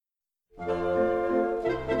Hello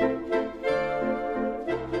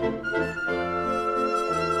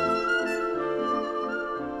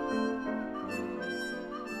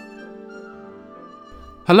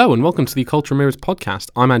and welcome to the Cultural Mirrors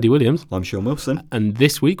podcast. I'm Andy Williams. I'm Sean Wilson. And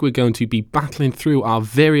this week we're going to be battling through our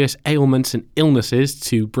various ailments and illnesses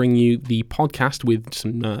to bring you the podcast with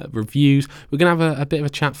some reviews. We're going to have a bit of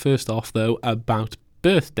a chat first off, though, about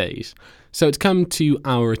birthdays. So it's come to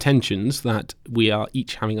our attentions that we are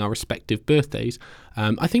each having our respective birthdays.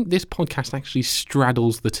 I think this podcast actually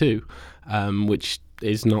straddles the two, which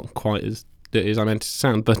is not quite as dirty as I meant to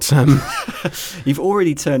sound, but You've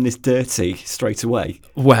already turned this dirty straight away.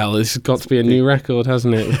 Well, it's got to be a new record,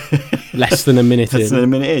 hasn't it? Less than a minute in. Less than a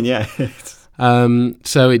minute in, yeah.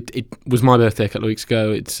 So it was my birthday a couple of weeks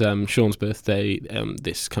ago. It's Sean's birthday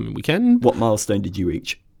this coming weekend. What milestone did you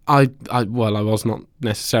reach? I was not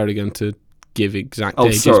necessarily going to give exact Oh,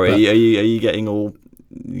 ages. sorry. Are you getting all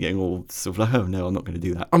sort of like, oh no, I'm not going to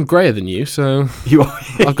do that. I'm greyer than you, so you are,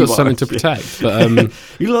 I've got something to protect. But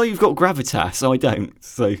you've got gravitas. I don't.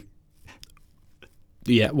 So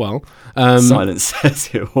yeah, well, silence says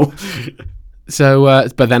it all. So,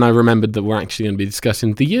 but then I remembered that we're actually going to be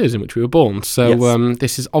discussing the years in which we were born. So Yes.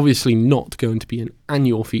 This is obviously not going to be an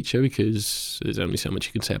annual feature because there's only so much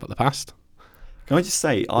you can say about the past. Can I just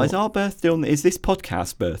say, is this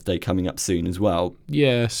podcast birthday coming up soon as well?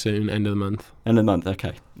 Yeah, soon, end of the month. End of the month,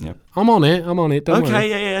 okay. Yeah. I'm on it, don't worry.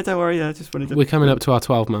 Okay, yeah, don't worry. I just wanted to... We're coming up to our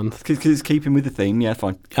 12 month. Because it's keeping with the theme, yeah,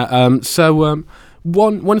 fine.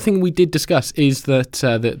 One thing we did discuss is that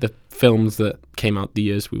the films that came out the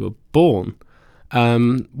years we were born.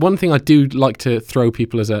 One thing I do like to throw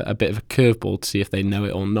people as a bit of a curveball to see if they know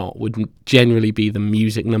it or not would generally be the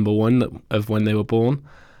music number one of when they were born.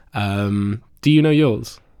 Do you know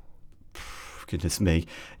yours? Goodness me.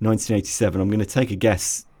 1987, I'm going to take a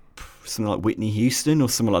guess. Something like Whitney Houston or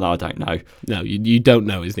something like that. I don't know. No, you don't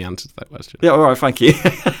know is the answer to that question. Yeah, all right, thank you.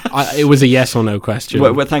 It was a yes or no question.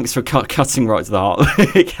 Well, thanks for cutting right to the heart.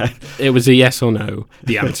 Okay. It was a yes or no.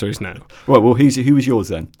 The answer is no. Right, well, who was yours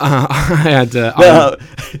then? I had...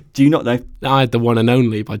 do you not know? I had The One and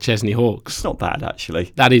Only by Chesney Hawkes. It's not bad,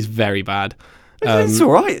 actually. That is very bad. It's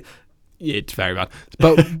all right. It's very bad.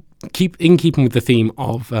 But... keeping with the theme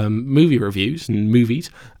of movie reviews and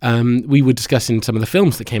movies, we were discussing some of the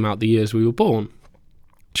films that came out the years we were born.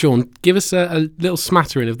 Sean, give us a little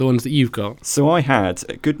smattering of the ones that you've got. So I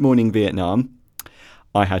had Good Morning Vietnam,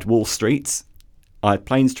 I had Wall Street, I had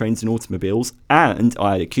Planes, Trains and Automobiles, and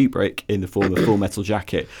I had a Kubrick in the form of Full Metal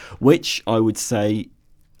Jacket, which I would say...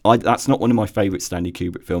 that's not one of my favourite Stanley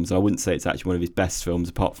Kubrick films, and I wouldn't say it's actually one of his best films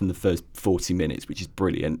apart from the first 40 minutes, which is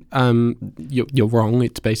brilliant. You're wrong.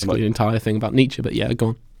 It's basically an entire thing about Nietzsche, but yeah, go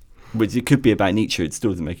on. Which it could be about Nietzsche, it still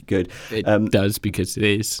doesn't make it good. It does, because it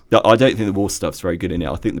is. I don't think the war stuff's very good in it.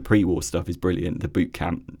 I think the pre-war stuff is brilliant, the boot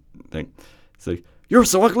camp thing. So, you're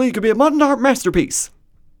so ugly, you could be a modern art masterpiece.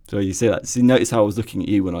 So you see that. So notice how I was looking at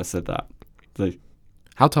you when I said that. So,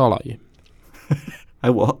 how tall are you?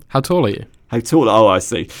 How what? How tall are you? How tall? Oh, I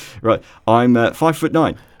see. Right. I'm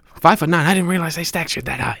 5'9". 5'9". I didn't realise they stacked you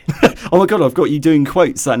that high. Oh my God, I've got you doing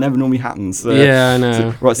quotes. That never normally happens. Yeah, I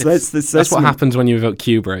know. So that's what happens when you vote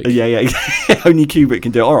Kubrick. Yeah. Only Kubrick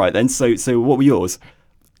can do it. All right then. So what were yours?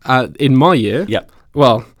 In my year? Yeah.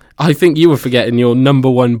 Well, I think you were forgetting your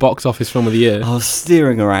number one box office film of the year. I was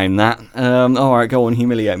steering around that. All right, go on,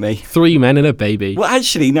 humiliate me. 3 Men and a Baby. Well,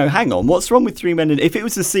 actually, no, hang on. What's wrong with 3 Men and... If it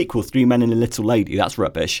was the sequel, 3 Men and a Little Lady, that's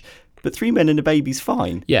rubbish. But 3 Men and a Baby's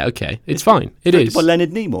fine. Yeah, okay. It's fine. It is. By Leonard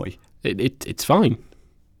Nimoy. It's fine.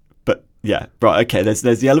 But, yeah, right, okay, there's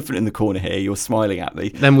the elephant in the corner here. You're smiling at me.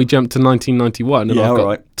 Then we jumped to 1991, and I've got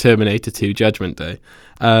right. Terminator 2 Judgment Day.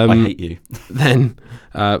 I hate you. Then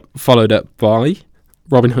followed up by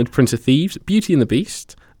Robin Hood, Prince of Thieves, Beauty and the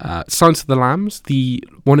Beast, Silence of the Lambs,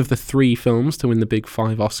 one of the 3 films to win the big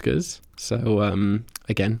 5 Oscars. So,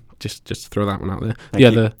 again, just throw that one out there.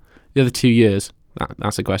 The other 2 years...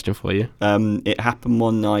 That's a question for you. It Happened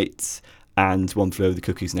One Night and One Flew Over the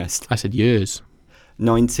Cuckoo's Nest. I said years.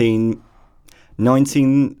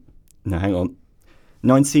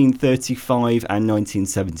 1935 and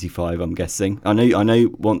 1975, I'm guessing. I know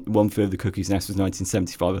One Flew Over the Cuckoo's Nest was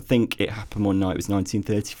 1975. I think It Happened One Night was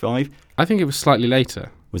 1935. I think it was slightly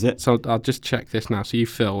later. Was it? So I'll just check this now. So you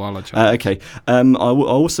fill while I check. Okay. I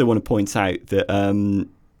also want to point out that...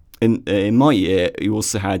 In my year, you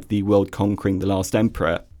also had The World Conquering the Last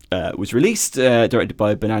Emperor, was released, directed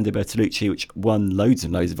by Bernardo Bertolucci, which won loads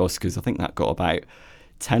and loads of Oscars. I think that got about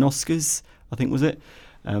 10 Oscars, I think, was it?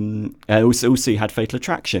 Also, you had Fatal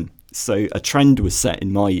Attraction. So a trend was set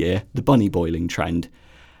in my year, the bunny boiling trend.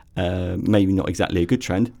 Maybe not exactly a good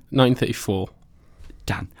trend. 1934.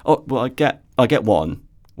 Damn. Oh well, I get one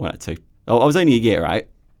out of two. Oh, I was only a year out.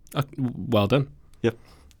 Well done. Yep.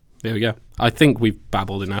 There we go. I think we've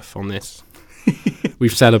babbled enough on this.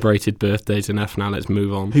 We've celebrated birthdays enough. Now let's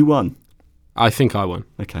move on. Who won? I think I won.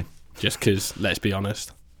 Okay. Just because, let's be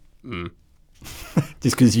honest.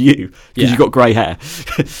 Just because you've got grey hair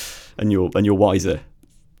and you're wiser.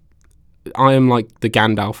 I am like the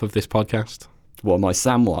Gandalf of this podcast. What am I,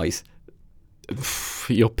 Samwise?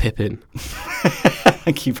 You're Pippin.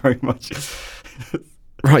 Thank you very much.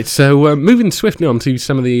 Right, so moving swiftly on to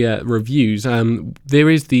some of the reviews. There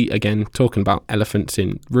is again, talking about elephants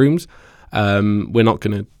in rooms. We're not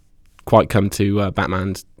going to quite come to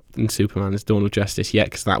Batman's and Superman's Dawn of Justice yet,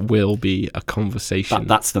 because that will be a conversation.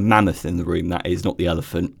 That's the mammoth in the room, that is, not the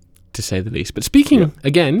elephant. To say the least. But speaking,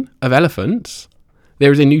 again, of elephants,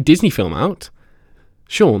 there is a new Disney film out.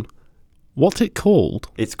 Sean, what's it called?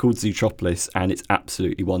 It's called Zootropolis, and it's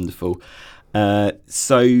absolutely wonderful. The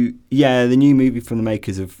new movie from the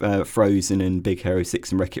makers of Frozen and Big Hero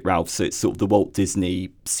 6 and Wreck-It Ralph. So it's sort of the Walt Disney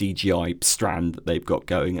CGI strand that they've got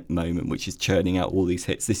going at the moment, which is churning out all these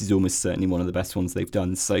hits. This is almost certainly one of the best ones they've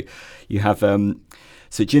done. So you have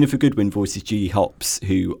so Jennifer Goodwin voices Judy Hopps,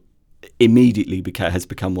 who immediately has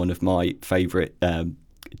become one of my favourite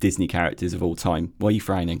Disney characters of all time. Why are you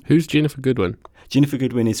frowning? Who's Jennifer Goodwin? Jennifer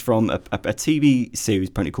Goodwin is from a TV series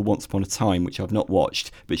apparently called Once Upon a Time, which I've not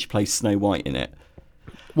watched, but she plays Snow White in it.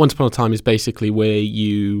 Once Upon a Time is basically where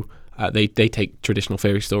you they take traditional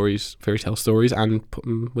fairy tale stories, and put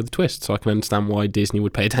them with a twist. So I can understand why Disney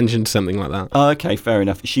would pay attention to something like that. Oh, okay, fair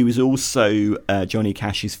enough. She was also Johnny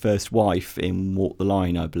Cash's first wife in Walk the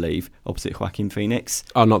Line, I believe, opposite Joaquin Phoenix.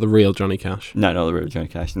 Oh, not the real Johnny Cash. No, not the real Johnny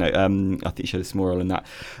Cash. No, I think she had a small role in that.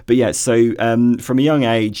 But yeah, so from a young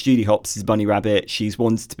age, Judy Hopps is Bunny Rabbit. She's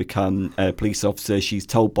wanted to become a police officer. She's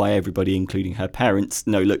told by everybody, including her parents,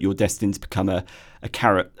 no, look, you're destined to become a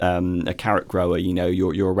carrot grower. You know,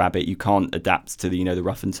 you're a rabbit. You can't adapt to the the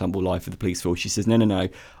rough and tumble life of the police force. She says, no,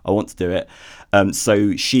 I want to do it.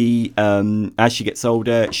 So she, as she gets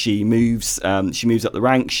older, she moves up the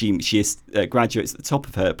ranks. She graduates at the top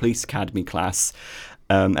of her police academy class.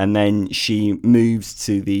 And then she moves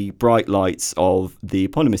to the bright lights of the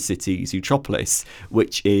eponymous city, Zootropolis,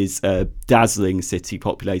 which is a dazzling city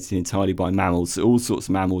populated entirely by mammals, all sorts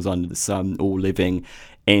of mammals under the sun, all living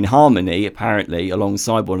in harmony, apparently,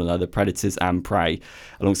 alongside one another, predators and prey,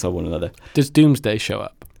 alongside one another. Does Doomsday show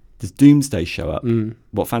up? Does Doomsday show up?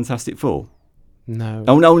 What, Fantastic Four? No.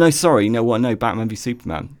 Oh, no, sorry. No, Batman v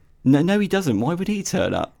Superman. No, he doesn't. Why would he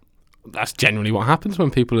turn up? That's generally what happens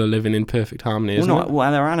when people are living in perfect harmony, isn't it?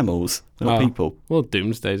 Well, they're animals. They're not people. Well,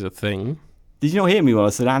 Doomsday's a thing. Did you not hear me when I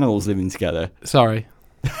said animals living together? Sorry.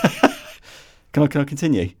 Can I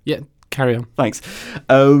continue? Yeah, carry on. Thanks.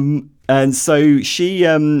 And so she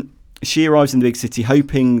arrives in the big city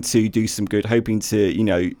hoping to do some good, hoping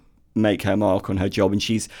to, make her mark on her job. And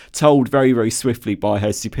she's told very, very swiftly by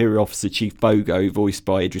her superior officer, Chief Bogo, voiced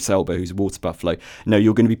by Idris Elba, who's a water buffalo, no,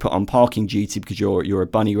 you're going to be put on parking duty because you're a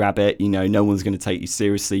bunny rabbit. No one's going to take you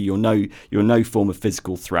seriously. You're no form of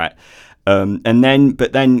physical threat. But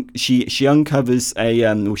then she uncovers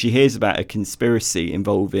she hears about a conspiracy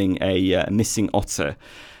involving a missing otter.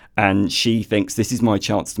 And she thinks, this is my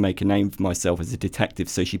chance to make a name for myself as a detective.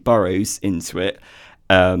 So she burrows into it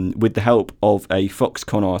with the help of a Fox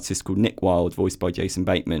con artist called Nick Wilde, voiced by Jason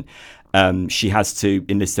Bateman. She has to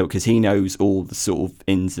enlist help because he knows all the sort of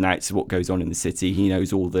ins and outs of what goes on in the city. He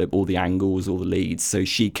knows all the angles, all the leads. So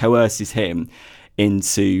she coerces him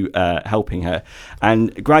into helping her.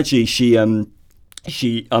 And gradually she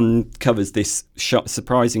uncovers this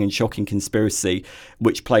surprising and shocking conspiracy,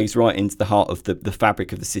 which plays right into the heart of the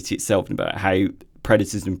fabric of the city itself, and about how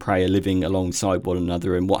predators and prey are living alongside one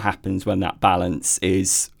another and what happens when that balance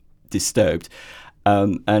is disturbed.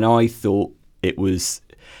 And I thought yes,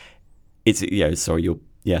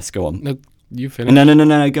 go on. No, you finish.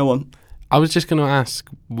 No, go on. I was just going to ask,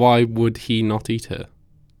 why would he not eat her?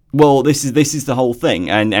 Well, this is the whole thing,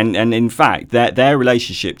 and in fact, their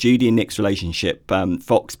relationship, Judy and Nick's relationship,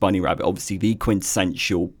 Fox Bunny Rabbit, obviously the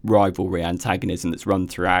quintessential rivalry antagonism that's run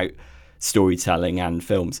throughout storytelling and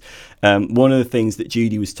films. One of the things that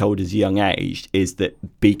Judy was told as a young age is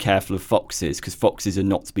that be careful of foxes, because foxes are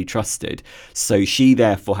not to be trusted. So she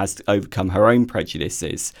therefore has to overcome her own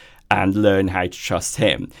prejudices and learn how to trust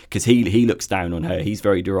him, because he looks down on her. He's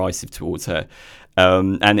very derisive towards her.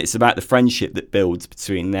 And it's about the friendship that builds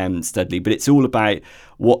between them steadily, but it's all about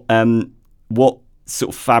what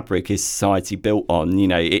sort of fabric is society built on,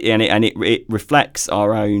 it reflects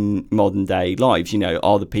our own modern day lives.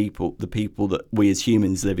 Are the people that we as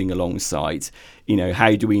humans living alongside,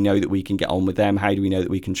 how do we know that we can get on with them? How do we know that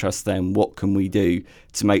we can trust them? What can we do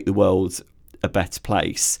to make the world a better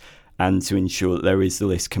place and to ensure that there is all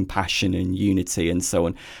this compassion and unity and so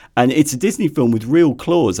on? And it's a Disney film with real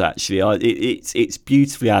claws, actually. It's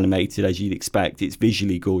beautifully animated, as you'd expect. It's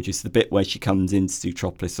visually gorgeous. The bit where she comes into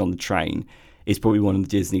Zootropolis on the train is probably one of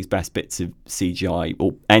Disney's best bits of CGI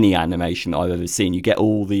or any animation that I've ever seen. You get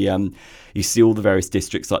all the, you see all the various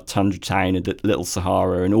districts like Tundra Town and Little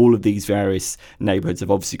Sahara, and all of these various neighbourhoods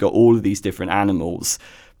have obviously got all of these different animals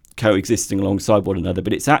coexisting alongside one another.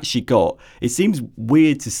 But it's actually got, it seems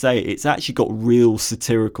weird to say, it's actually got real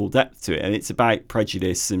satirical depth to it, and it's about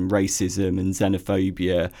prejudice and racism and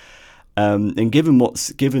xenophobia. And given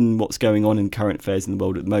what's going on in current affairs in the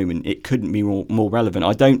world at the moment, it couldn't be more relevant.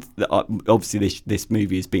 Obviously this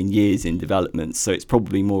movie has been years in development, so it's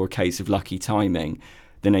probably more a case of lucky timing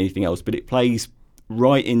than anything else. But it plays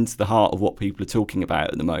right into the heart of what people are talking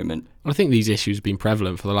about at the moment. I think these issues have been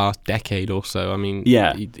prevalent for the last decade or so. I mean,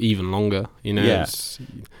 even longer. It's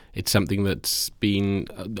something that's been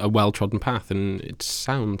a well-trodden path, and it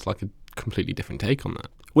sounds like a completely different take on that.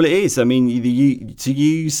 Well, it is. I mean, to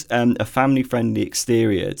use a family-friendly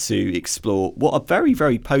exterior to explore what are very,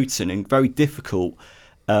 very potent and very difficult,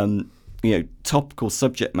 topical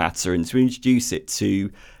subject matter, and to introduce it to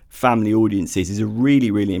family audiences is a really,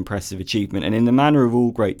 really impressive achievement. And in the manner of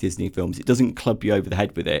all great Disney films, it doesn't club you over the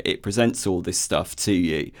head with it. It presents all this stuff to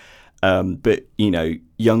you. But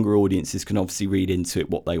younger audiences can obviously read into it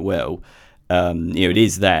what they will. It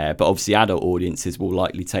is there, but obviously adult audiences will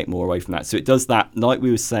likely take more away from that. So it does that, like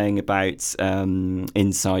we were saying about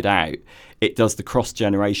Inside Out, it does the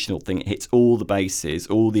cross-generational thing. It hits all the bases,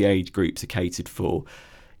 all the age groups are catered for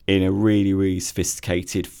in a really, really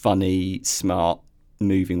sophisticated, funny, smart,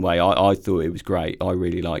 moving way. I thought it was great. I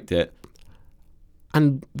really liked it.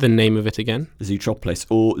 And the name of it again? Zootropolis,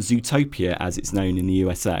 or Zootopia as it's known in the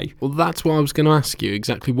USA. Well, that's what I was going to ask you.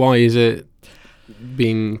 Exactly why is it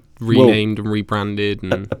being renamed and rebranded?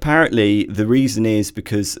 And apparently the reason is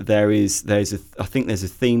because there's a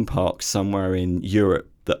theme park somewhere in Europe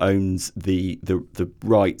that owns the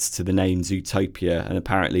rights to the name Zootopia, and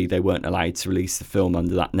apparently they weren't allowed to release the film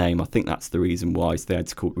under that name. I think that's the reason why, so they had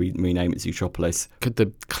to rename it Zootropolis. Could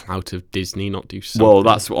the clout of Disney not do something? Well,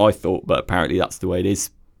 that's what I thought, but apparently that's the way it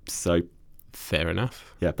is. So fair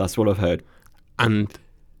enough. Yeah, that's what I've heard. And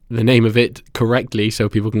the name of it correctly so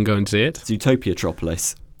people can go and see it?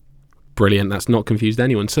 Zootopia-tropolis. Brilliant. That's not confused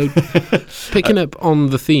anyone. So picking up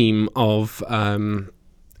on the theme of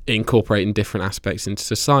incorporating different aspects into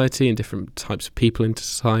society and different types of people into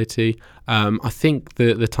society, I think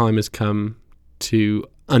the time has come to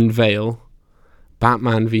unveil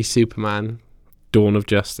Batman v Superman: Dawn of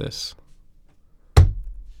Justice.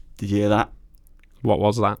 Did you hear that? What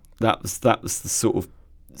was that? That was the sort of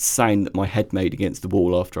sound that my head made against the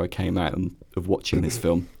wall after I came out of watching this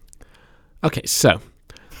film. Okay, so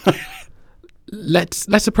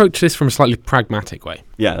let's approach this from a slightly pragmatic way.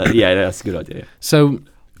 Yeah, that's a good idea. So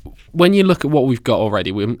when you look at what we've got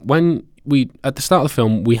already, when we at the start of the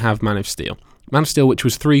film we have Man of Steel, which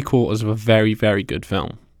was 3/4 of a very, very good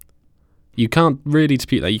film. You can't really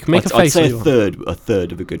dispute that. You can make a face. I'd say a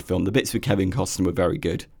third of a good film. The bits with Kevin Costner were very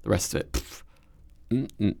good. The rest of it, pff.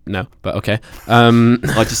 No, but okay.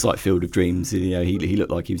 I just like Field of Dreams. He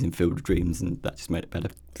looked like he was in Field of Dreams, and that just made it better.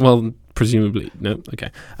 Well, presumably, no. Okay.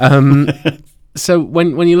 So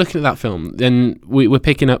when you're looking at that film, then we're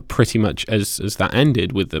picking up pretty much as that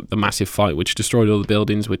ended with the massive fight which destroyed all the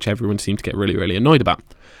buildings, which everyone seemed to get really, really annoyed about.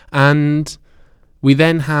 And we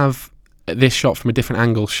then have this shot from a different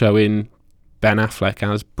angle showing Ben Affleck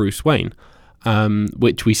as Bruce Wayne,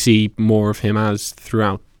 which we see more of him as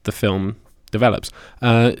throughout the film develops.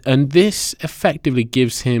 And this effectively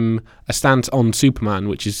gives him a stance on Superman,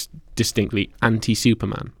 which is distinctly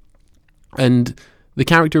anti-Superman. And the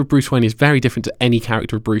character of Bruce Wayne is very different to any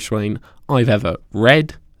character of Bruce Wayne I've ever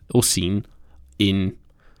read or seen in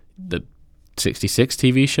the 66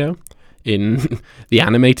 TV show, in the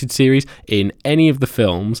animated series, in any of the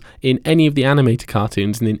films, in any of the animated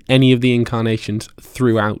cartoons, and in any of the incarnations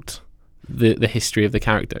throughout the history of the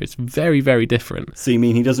character. It's very, very different. So you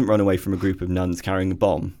mean he doesn't run away from a group of nuns carrying a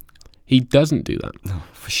bomb? He doesn't do that. Oh,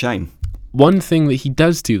 for shame. One thing that he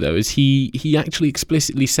does do, though, is he actually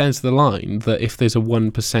explicitly says the line that if there's a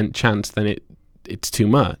 1% chance, then it's too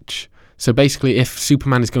much. So basically, if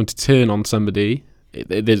Superman is going to turn on somebody,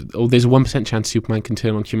 there's a 1% chance Superman can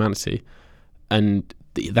turn on humanity, and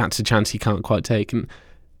that's a chance he can't quite take. And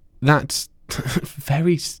that's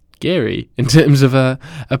very scary in terms of an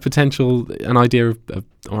idea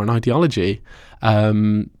or an ideology.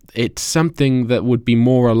 It's something that would be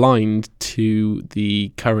more aligned to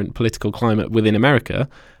the current political climate within America,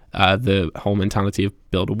 the whole mentality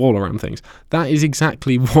of build a wall around things. That is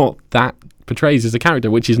exactly what that portrays as a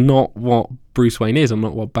character, which is not what Bruce Wayne is and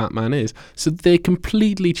not what Batman is. So they're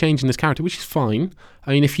completely changing this character, which is fine.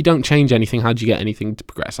 I mean, if you don't change anything, how do you get anything to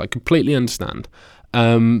progress? I completely understand.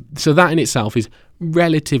 So that in itself is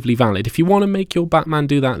relatively valid. If you want to make your Batman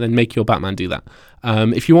do that, then make your Batman do that.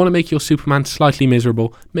 If you want to make your Superman slightly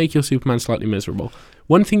miserable, make your Superman slightly miserable.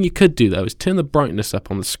 One thing you could do, though, is turn the brightness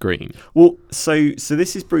up on the screen. Well, so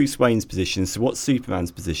this is Bruce Wayne's position. So what's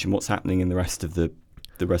Superman's position? What's happening in the rest of the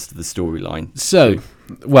storyline? So,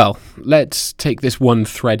 well, let's take this one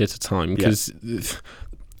thread at a time, because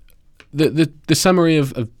the summary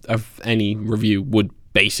of any review would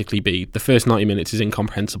basically be the first 90 minutes is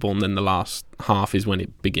incomprehensible, and then the last half is when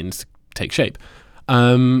it begins to take shape.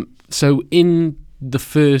 So in the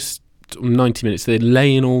first 90 minutes, they're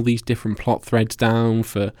laying all these different plot threads down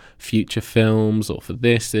for future films or for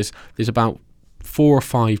this. There's about 4 or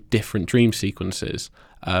 5 different dream sequences,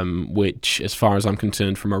 which, as far as I'm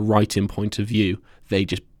concerned, from a writing point of view, they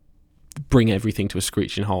just bring everything to a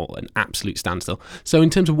screeching halt, an absolute standstill. So in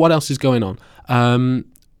terms of what else is going on,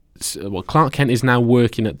 Clark Kent is now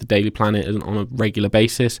working at the Daily Planet on a regular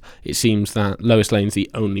basis. It seems that Lois Lane's the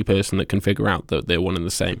only person that can figure out that they're one and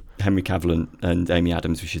the same. Henry Cavill and Amy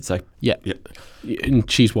Adams, we should say. Yeah.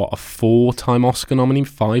 And she's, what, a 4-time Oscar nominee,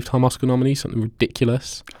 5-time Oscar nominee, something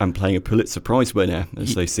ridiculous. And playing a Pulitzer Prize winner,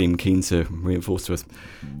 as they seem keen to reinforce to us.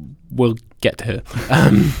 We'll get to her.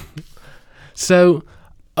 So,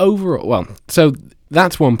 overall, so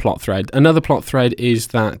that's one plot thread. Another plot thread is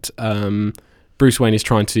that Bruce Wayne is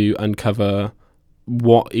trying to uncover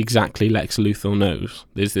what exactly Lex Luthor knows.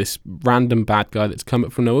 There's this random bad guy that's come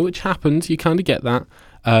up from nowhere, which happens. You kind of get that.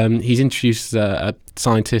 He's introduced a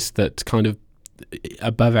scientist that's kind of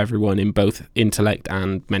above everyone in both intellect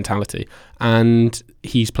and mentality. And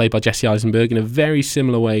he's played by Jesse Eisenberg in a very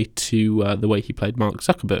similar way to the way he played Mark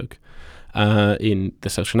Zuckerberg in The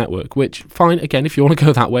Social Network, which, fine, again, if you want to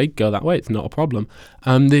go that way, It's not a problem.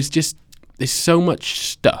 There's so much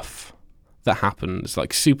stuff that happens.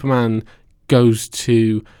 Like, Superman goes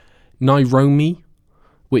to Nairobi,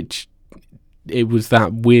 which it was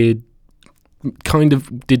that weird kind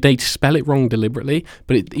of, did they spell it wrong deliberately?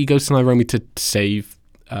 But he goes to Nairobi to save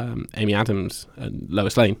Amy Adams and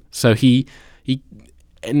Lois Lane. So he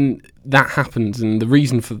and that happens, and the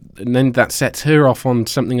reason and then that sets her off on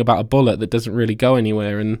something about a bullet that doesn't really go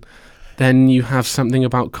anywhere, and then you have something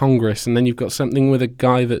about Congress, and then you've got something with a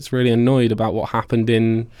guy that's really annoyed about what happened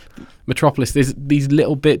in Metropolis. There's these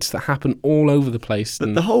little bits that happen all over the place.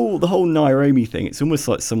 But the whole Nairobi thing, it's almost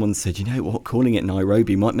like someone said, you know what, calling it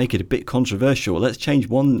Nairobi might make it a bit controversial. Let's change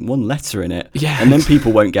one letter in it. Yeah. And then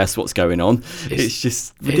people won't guess what's going on. It's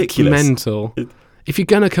just ridiculous. It's mental. If you're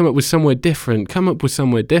going to come up with somewhere different, come up with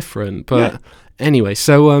somewhere different. But anyway,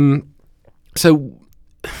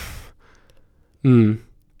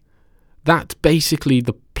 that's basically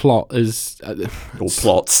the plot. Or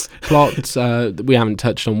plots. We haven't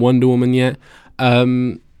touched on Wonder Woman yet.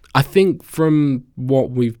 I think from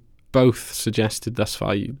what we've both suggested thus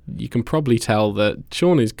far, you can probably tell that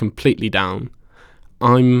Sean is completely down.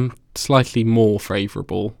 I'm slightly more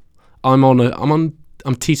favourable.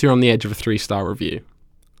 I'm teetering on the edge of a 3-star review.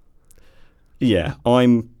 Yeah,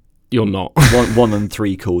 You're not. 1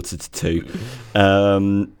 3/4 to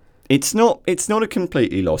 2. It's not a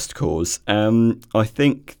completely lost cause. I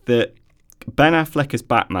think that Ben Affleck as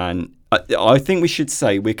Batman, I think we should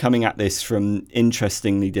say we're coming at this from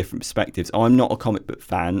interestingly different perspectives. I'm not a comic book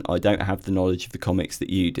fan. I don't have the knowledge of the comics that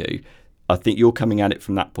you do. I think you're coming at it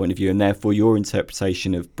from that point of view, and therefore your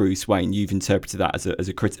interpretation of Bruce Wayne, you've interpreted that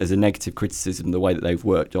as a negative criticism, the way that they've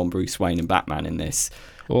worked on Bruce Wayne and Batman in this.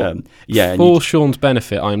 Well, for Sean's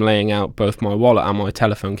benefit, I'm laying out both my wallet and my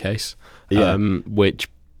telephone case, which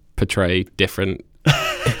portray different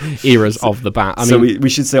eras of the Bat. So we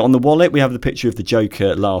should say on the wallet we have the picture of the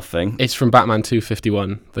Joker laughing. It's from Batman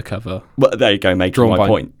 251, the cover. Well, there you go, making my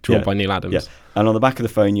point. Drawn by Neil Adams. Yeah. And on the back of the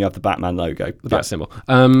phone you have the Batman logo. The Bat symbol.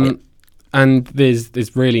 And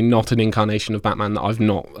there's really not an incarnation of Batman that I've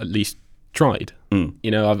not at least tried.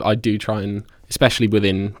 You know, I do try, and especially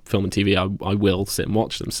within film and TV, I will sit and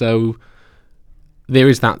watch them. So there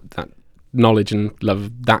is that knowledge and love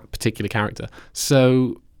of that particular character.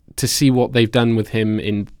 So to see what they've done with him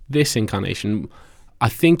in this incarnation, I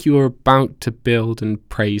think you were about to build and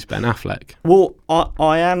praise Ben Affleck. Well,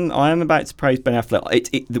 I am about to praise Ben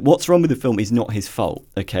Affleck. What's wrong with the film is not his fault,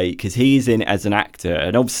 okay? Because he is in as an actor,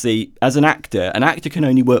 and obviously, as an actor can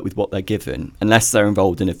only work with what they're given, unless they're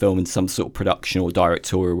involved in a film in some sort of production or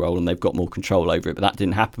directorial role, and they've got more control over it. But that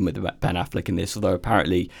didn't happen with Ben Affleck in this, although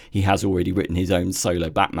apparently he has already written his own solo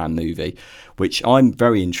Batman movie, which I'm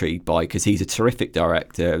very intrigued by because he's a terrific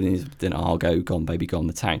director. I mean, he's done Argo, Gone Baby Gone,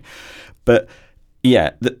 The Town, but.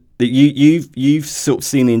 Yeah, you've sort of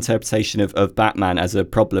seen the interpretation of Batman as a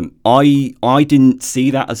problem. I didn't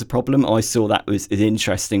see that as a problem. I saw that as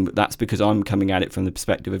interesting, but that's because I'm coming at it from the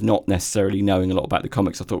perspective of not necessarily knowing a lot about the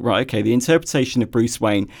comics. I thought, right, okay, the interpretation of Bruce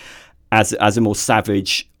Wayne as a more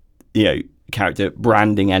savage, character,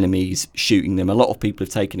 branding enemies, shooting them. A lot of people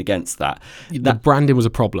have taken against that. The branding was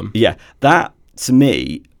a problem. Yeah, that to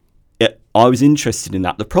me. I was interested in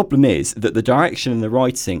that. The problem is that the direction and the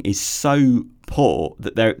writing is so poor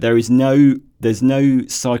that there's no decent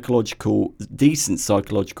psychological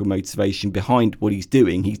motivation behind what he's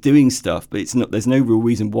doing. He's doing stuff, but there's no real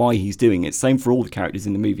reason why he's doing it. Same for all the characters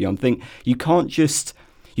in the movie. I think you can't just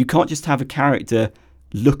have a character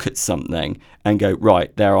look at something and go, right,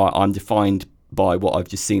 I'm defined by what I've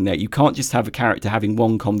just seen there. You can't just have a character having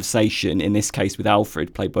one conversation, in this case with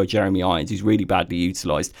Alfred, played by Jeremy Irons, who's really badly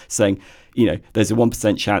utilised, saying, there's a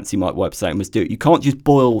 1% chance he might wipe out and must do it. You can't just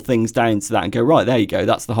boil things down to that and go, right, there you go,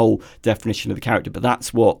 that's the whole definition of the character. But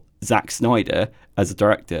that's what Zack Snyder, as a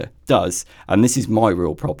director, does. And this is my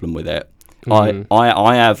real problem with it. Mm-hmm.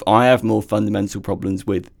 I have more fundamental problems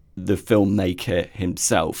with the filmmaker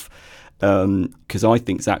himself, because I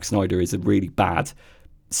think Zack Snyder is a really bad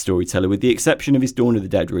storyteller, with the exception of his Dawn of the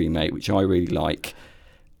Dead remake, which I really like.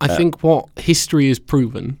 I think what history has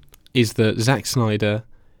proven is that Zack Snyder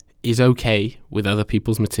is okay with other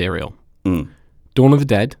people's material. Dawn of the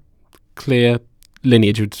Dead, clear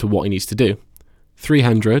lineage to what he needs to do.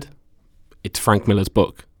 300, it's Frank Miller's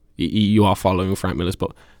book. You are following Frank Miller's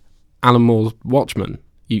book. Alan Moore's Watchmen,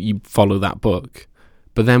 you follow that book.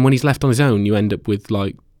 But then when he's left on his own, you end up with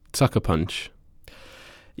like Sucker Punch.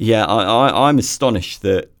 Yeah, I'm astonished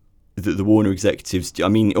that the Warner executives. I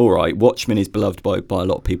mean, all right, Watchmen is beloved by a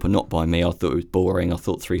lot of people, not by me. I thought it was boring. I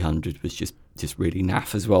thought 300 was just really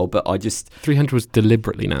naff as well. But 300 was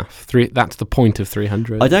deliberately naff. That's the point of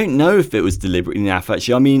 300. I don't know if it was deliberately naff.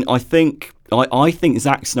 Actually, I mean, I think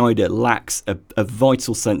Zack Snyder lacks a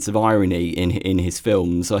vital sense of irony in his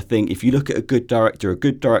films. I think if you look at a good director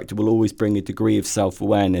will always bring a degree of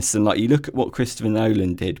self-awareness. And like you look at what Christopher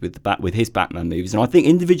Nolan did with his Batman movies, and I think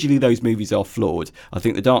individually those movies are flawed. I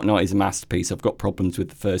think The Dark Knight is a masterpiece. I've got problems with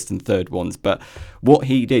the first and third ones, but what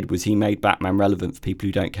he did was he made Batman relevant for people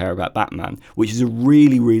who don't care about Batman, which is a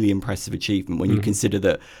really, really impressive achievement when you consider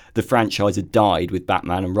that the franchise had died with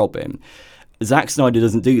Batman and Robin. Zack Snyder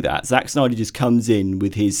doesn't do that. Zack Snyder just comes in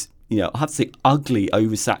with his, I have to say, ugly,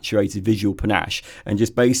 oversaturated visual panache and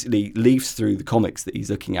just basically leafs through the comics that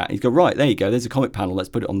he's looking at. He's go, right, there you go, there's a comic panel, let's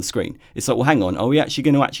put it on the screen. It's like, well, hang on, are we actually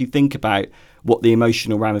going to think about what the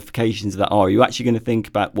emotional ramifications of that are? Are you actually going to think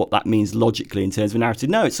about what that means logically in terms of a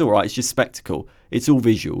narrative? No, it's all right, it's just spectacle. It's all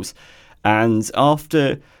visuals. And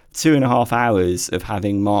after 2.5 hours of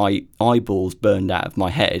having my eyeballs burned out of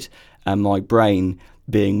my head and my brain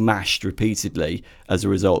being mashed repeatedly as a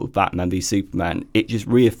result of Batman v Superman, it just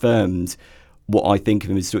reaffirmed what I think of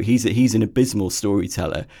him as story. He's an abysmal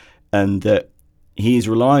storyteller, and that he is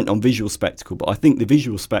reliant on visual spectacle. But I think the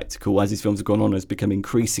visual spectacle, as his films have gone on, has become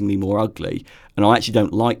increasingly more ugly. And I actually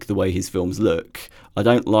don't like the way his films look. I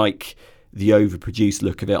don't like the overproduced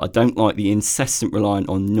look of it. I don't like the incessant reliance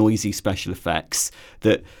on noisy special effects.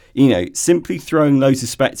 That simply throwing loads of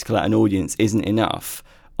spectacle at an audience isn't enough.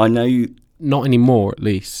 I know. Not anymore, at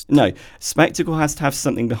least. No, spectacle has to have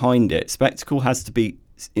something behind it. Spectacle has to be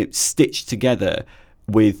stitched together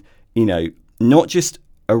with, not just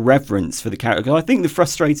a reverence for the character. I think the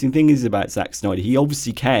frustrating thing is about Zack Snyder, he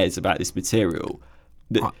obviously cares about this material,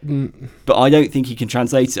 but I don't think he can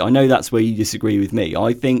translate it. I know that's where you disagree with me.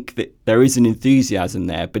 I think that there is an enthusiasm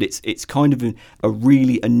there, but it's kind of a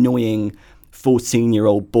really annoying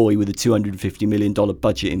 14-year-old boy with a $250 million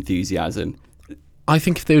budget enthusiasm. I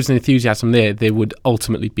think if there was an enthusiasm there would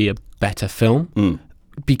ultimately be a better film.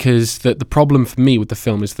 Because the problem for me with the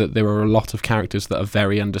film is that there are a lot of characters that are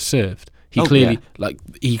very underserved.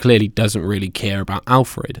 He clearly doesn't really care about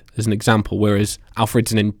Alfred, as an example, whereas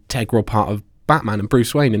Alfred's an integral part of Batman and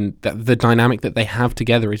Bruce Wayne, and the dynamic that they have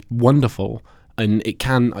together is wonderful. And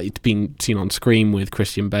it's been seen on screen with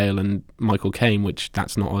Christian Bale and Michael Caine, which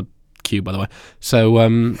that's not a cue, by the way. So,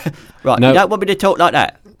 right, no, you don't want me to talk like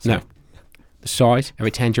that? No. the size of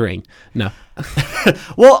a tangerine. No.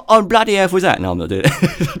 What on bloody earth was that? No, I'm not doing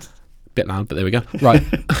it. Bit loud, but there we go. Right.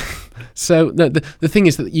 So the thing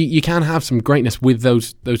is that you can have some greatness with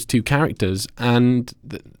those two characters, and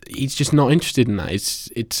he's just not interested in that.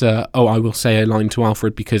 It's I will say a line to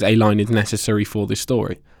Alfred because a line is necessary for this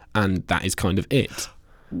story, and that is kind of it.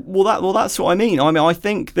 Well, that's what I mean. I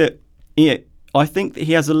think that he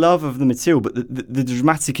has a love of the material, but the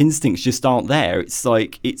dramatic instincts just aren't there. It's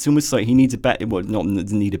almost like he needs a better, well, not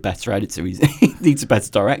need a better editor. He needs a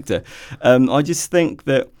better director. I just think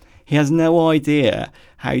that he has no idea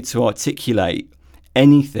how to articulate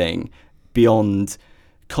anything beyond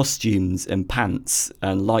costumes and pants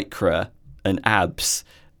and lycra and abs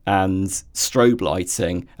and strobe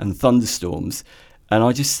lighting and thunderstorms. And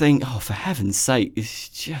I just think, for heaven's sake, it's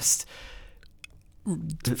just...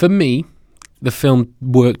 For me, the film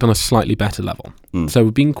worked on a slightly better level. So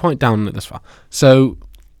we've been quite down on it thus far. So,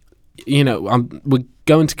 we're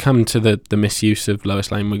going to come to the misuse of Lois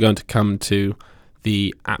Lane. We're going to come to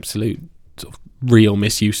the absolute sort of real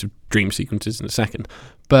misuse of dream sequences in a second.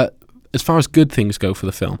 But as far as good things go for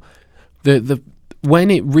the film, the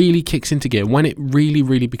when it really kicks into gear, when it really,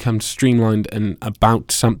 really becomes streamlined and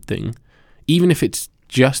about something, even if it's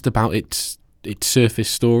just about its surface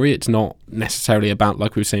story, it's not necessarily about,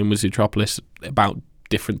 like we were saying with Zootropolis, about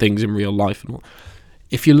different things in real life. And all.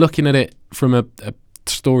 If you're looking at it from a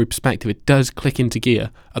story perspective, it does click into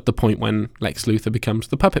gear at the point when Lex Luthor becomes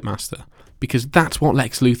the puppet master, because that's what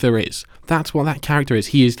Lex Luthor is. That's what that character is.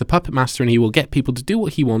 He is the puppet master, and he will get people to do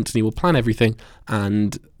what he wants, and he will plan everything,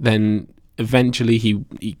 and then eventually he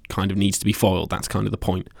kind of needs to be foiled. That's kind of the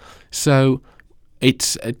point. So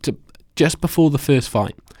it's just before the first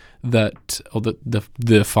fight the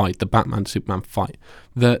Batman-Superman fight,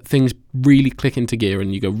 that things really click into gear,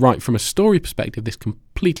 and you go, right, from a story perspective, this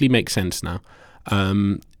completely makes sense now.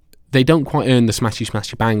 They don't quite earn the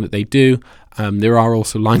smashy bang that they do. There are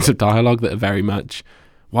also lines of dialogue that are very much,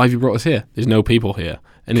 why have you brought us here? There's no people here.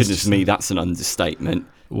 And goodness me, that's an understatement.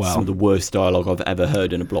 Well, some of the worst dialogue I've ever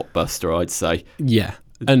heard in a blockbuster, I'd say. Yeah,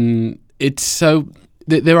 and it's so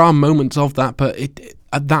there are moments of that, but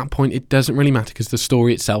at that point it doesn't really matter because the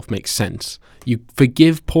story itself makes sense. You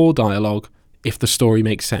forgive poor dialogue if the story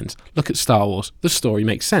makes sense. Look at Star Wars. The story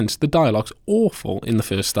makes sense. The dialogue's awful in the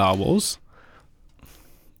first Star Wars.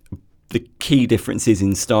 The key difference is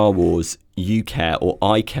in Star Wars, you care or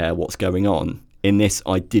I care what's going on. In this,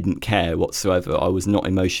 I didn't care whatsoever. I was not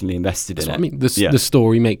emotionally invested in it. I mean, the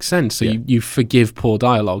story makes sense, so you forgive poor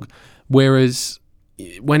dialogue. Whereas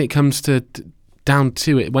when it comes to down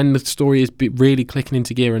to it, when the story is really clicking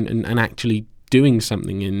into gear and actually doing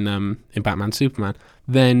something in Batman Superman,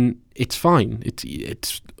 then it's fine.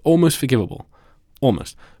 It's almost forgivable,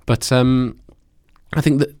 almost. But I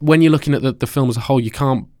think that when you're looking at the film as a whole, you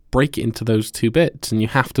can't break it into those two bits, and you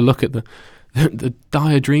have to look at the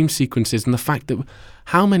dire dream sequences and the fact that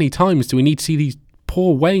how many times do we need to see these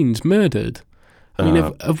poor Waynes murdered? I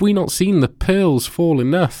mean, have we not seen the pearls fall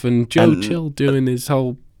enough, and Joe Chill doing his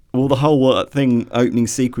whole... Well, the whole opening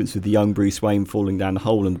sequence with the young Bruce Wayne falling down the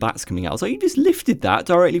hole and the bats coming out. I was like, you just lifted that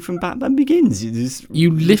directly from Batman Begins.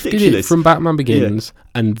 You lifted it from Batman Begins,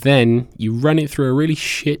 and then you run it through a really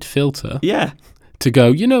shit filter. Yeah. To go,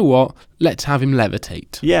 you know what? Let's have him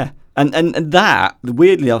levitate. Yeah. And that,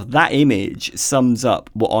 weirdly enough, that image sums up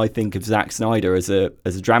what I think of Zack Snyder as a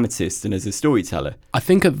dramatist and as a storyteller. I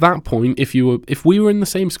think at that point, if we were in the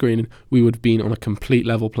same screen, we would have been on a complete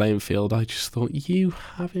level playing field. I just thought, you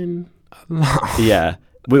having a laugh. Yeah,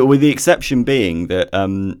 with the exception being that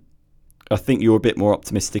I think you're a bit more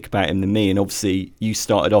optimistic about him than me, and obviously you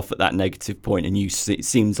started off at that negative point, and it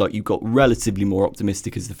seems like you got relatively more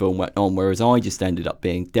optimistic as the film went on, whereas I just ended up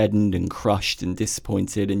being deadened and crushed and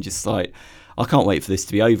disappointed and just like, I can't wait for this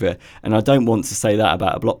to be over. And I don't want to say that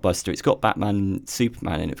about a blockbuster. It's got Batman and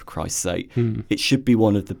Superman in it, for Christ's sake. It should be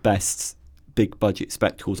one of the best big budget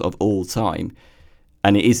spectacles of all time,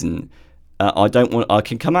 and it isn't. I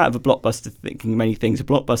can come out of a blockbuster thinking many things. A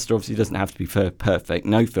blockbuster obviously doesn't have to be perfect.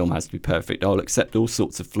 No film has to be perfect. I'll accept all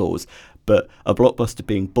sorts of flaws. But a blockbuster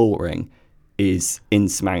being boring is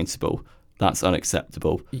insurmountable. That's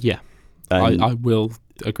unacceptable. Yeah, I will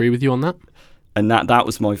agree with you on that. And that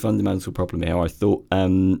was my fundamental problem here. I thought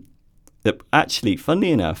that actually, funnily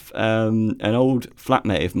enough, an old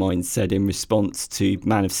flatmate of mine said in response to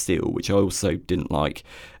Man of Steel, which I also didn't like,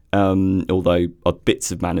 although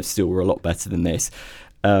bits of Man of Steel were a lot better than this.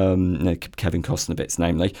 Kevin Costner bits,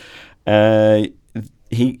 namely.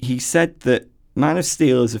 He said that Man of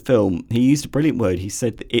Steel as a film, he used a brilliant word. He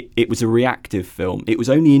said that it was a reactive film. It was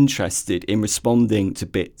only interested in responding to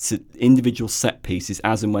bits, individual set pieces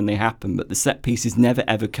as and when they happen, but the set pieces never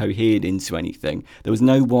ever cohered into anything. There was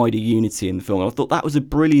no wider unity in the film. And I thought that was a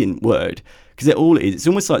brilliant word, because it's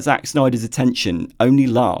almost like Zack Snyder's attention only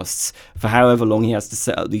lasts for however long he has to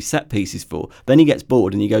set up these set pieces for. Then he gets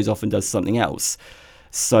bored and he goes off and does something else.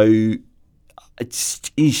 So,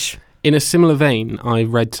 eesh. In a similar vein, I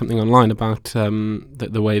read something online about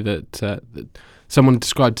the way that someone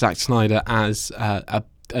described Zack Snyder as a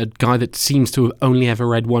guy that seems to have only ever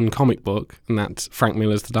read one comic book, and that's Frank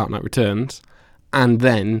Miller's The Dark Knight Returns, and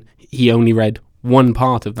then he only read one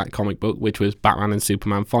part of that comic book, which was Batman and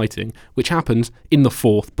Superman fighting, which happens in the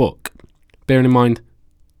fourth book. Bearing in mind,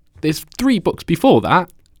 there's 3 books before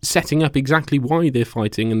that, setting up exactly why they're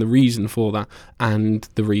fighting and the reason for that, and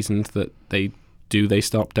the reasons that they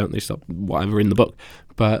stop, don't they stop, whatever in the book.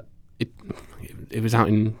 But it was out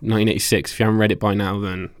in 1986. If you haven't read it by now,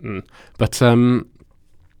 then but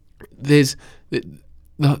there's the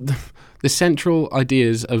central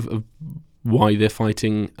ideas of why they're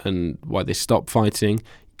fighting and why they stop fighting.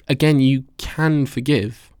 Again, you can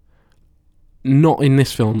forgive. Not in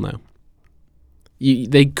this film, though.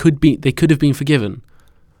 They could have been forgiven,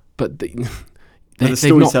 but the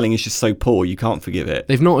storytelling is just so poor, you can't forgive it.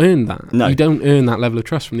 They've not earned that. No. You don't earn that level of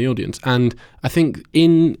trust from the audience. And I think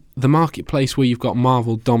in the marketplace where you've got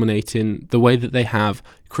Marvel dominating the way that they have,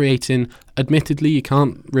 creating, admittedly, you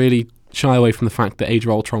can't really shy away from the fact that Age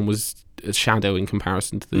of Ultron was a shadow in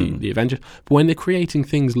comparison to the Avengers. But when they're creating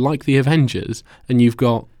things like the Avengers, and you've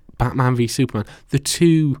got Batman v Superman, the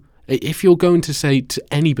two, if you're going to say to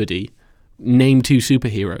anybody, name 2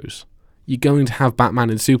 superheroes, you're going to have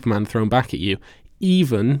Batman and Superman thrown back at you,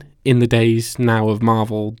 even in the days now of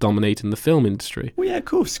Marvel dominating the film industry. Well, yeah, of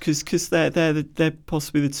course, because they're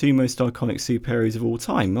possibly the 2 most iconic superheroes of all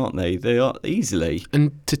time, aren't they? They are easily.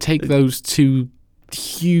 And to take those 2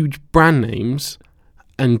 huge brand names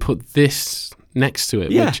and put this next to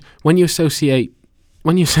it, which when you associate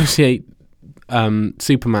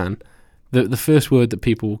Superman, the first word that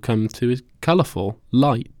people come to is colourful,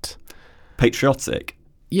 light, patriotic.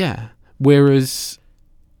 Yeah. Whereas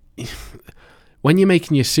when you're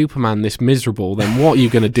making your Superman this miserable, then what are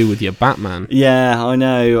you going to do with your Batman? Yeah, I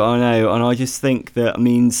know. And I just think that,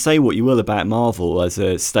 say what you will about Marvel as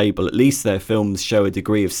a stable, at least their films show a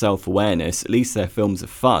degree of self-awareness, at least their films are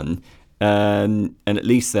fun, and at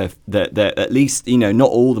least they're at least, not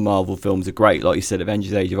all the Marvel films are great. Like you said,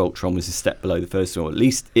 Avengers Age of Ultron was a step below the first one. At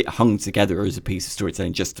least it hung together as a piece of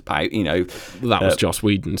storytelling just about, That was Joss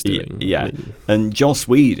Whedon's doing. Yeah, and Joss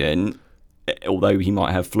Whedon, although he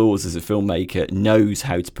might have flaws as a filmmaker, knows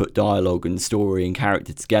how to put dialogue and story and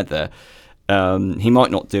character together. He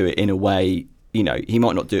might not do it in a way, he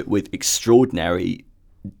might not do it with extraordinary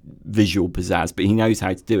visual pizzazz, but he knows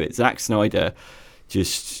how to do it. Zack Snyder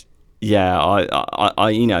just, Zack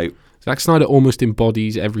Snyder almost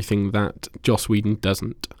embodies everything that Joss Whedon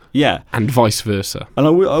doesn't. Yeah. And vice versa. And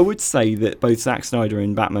I would say that both Zack Snyder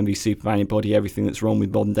and Batman v Superman embody everything that's wrong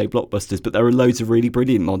with modern day blockbusters, but there are loads of really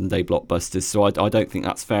brilliant modern day blockbusters, so I don't think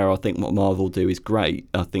that's fair. I think what Marvel do is great.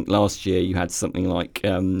 I think last year you had something like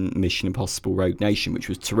Mission Impossible Rogue Nation, which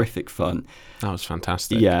was terrific fun. That was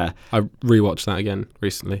fantastic. Yeah. I rewatched that again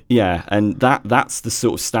recently. Yeah, and that's the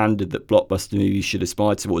sort of standard that blockbuster movies should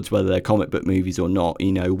aspire towards, whether they're comic book movies or not.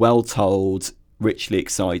 Well told, richly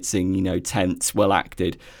exciting, tense, well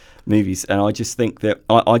acted movies. And I just think that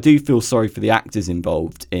I do feel sorry for the actors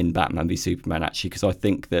involved in Batman v Superman, actually, because I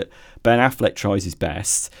think that Ben Affleck tries his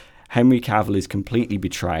best. Henry Cavill is completely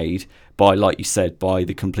betrayed by, like you said, by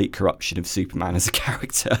the complete corruption of Superman as a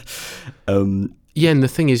character. Yeah, and the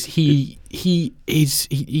thing is, he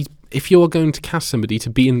if you're going to cast somebody to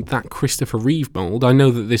be in that Christopher Reeve mold, I know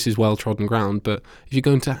that this is well-trodden ground, but if you're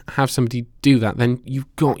going to have somebody do that, then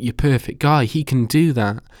you've got your perfect guy. He can do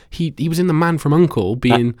that. He was in The Man from U.N.C.L.E.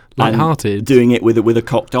 being lighthearted. Doing it with a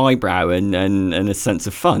cocked eyebrow and a sense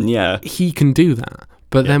of fun, yeah. He can do that.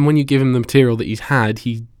 But then when you give him the material that he's had,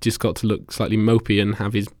 he just got to look slightly mopey and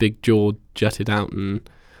have his big jaw jutted out. And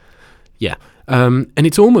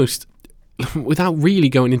it's almost, without really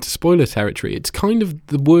going into spoiler territory, it's kind of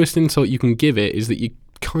the worst insult you can give it is that you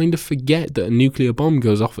kind of forget that a nuclear bomb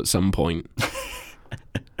goes off at some point.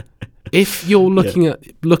 If you're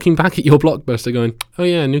looking back at your blockbuster going, oh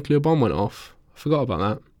yeah, a nuclear bomb went off, I forgot about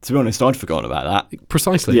that. To be honest, I'd forgotten about that.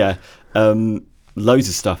 Precisely. Yeah. Loads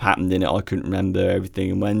of stuff happened in it. I couldn't remember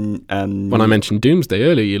everything. And when I mentioned Doomsday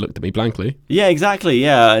earlier, you looked at me blankly. Yeah, exactly.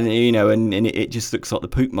 Yeah, and it just looks like the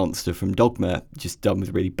poop monster from Dogma, just done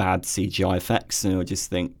with really bad CGI effects. And I just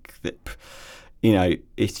think that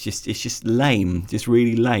it's just lame, just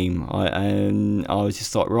really lame. And I was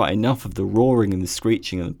just like, right, enough of the roaring and the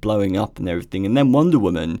screeching and the blowing up and everything. And then Wonder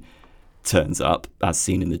Woman turns up, as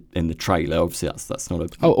seen in the trailer. Obviously, that's not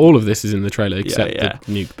a. All of this is in the trailer except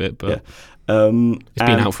the nuke bit, but it's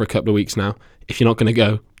been out for a couple of weeks now. If you're not going to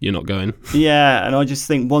go, you're not going. Yeah, and I just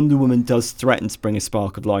think Wonder Woman does threaten to bring a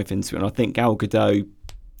spark of life into it. And I think Gal Gadot,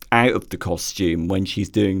 out of the costume when she's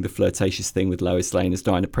doing the flirtatious thing with Lois Lane as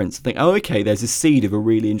Diana Prince, I think, oh, okay, there's a seed of a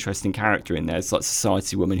really interesting character in there. It's like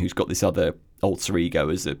society woman who's got this other alter ego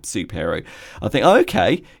as a superhero. I think, oh,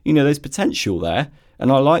 okay, there's potential there.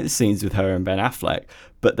 And I like the scenes with her and Ben Affleck,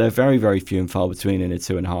 but they're very, very few and far between in a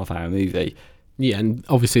 2.5-hour movie. Yeah, and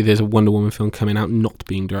obviously there's a Wonder Woman film coming out not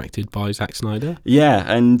being directed by Zack Snyder.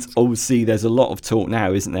 Yeah, and obviously there's a lot of talk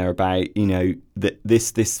now, isn't there, about, that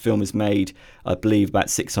this film has made, I believe, about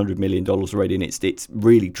 $600 million already, and it's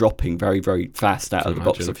really dropping very, very fast out of the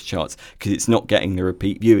box office charts because it's not getting the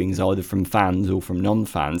repeat viewings either from fans or from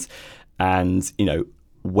non-fans. And,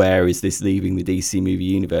 where is this leaving the DC movie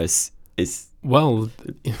universe? Well,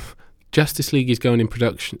 Justice League is going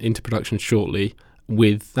into production shortly.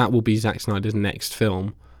 That will be Zack Snyder's next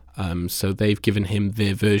film. So they've given him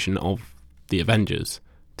their version of the Avengers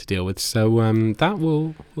to deal with. So that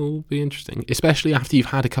will be interesting, especially after you've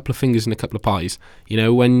had a couple of fingers and a couple of pies.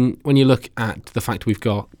 When you look at the fact we've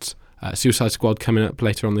got Suicide Squad coming up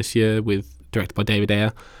later on this year, directed by David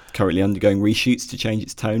Ayer. Currently undergoing reshoots to change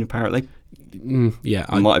its tone, apparently. Yeah.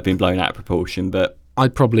 It might have been blown out of proportion, but...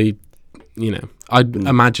 I'd probably, I'd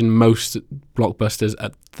imagine most blockbusters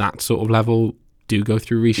at that sort of level do go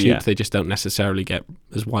through reshoots. Yeah. They just don't necessarily get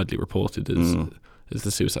as widely reported as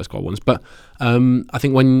the Suicide Squad ones. But I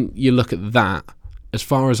think when you look at that, as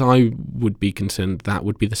far as I would be concerned, that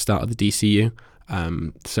would be the start of the DCU.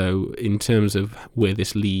 So in terms of where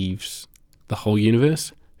this leaves the whole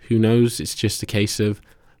universe, who knows? It's just a case of,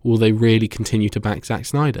 will they really continue to back Zack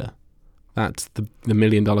Snyder? That's the $1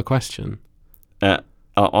 million question.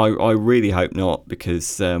 I really hope not,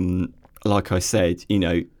 because like I said,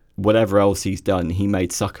 whatever else he's done, he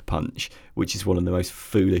made Sucker Punch, which is one of the most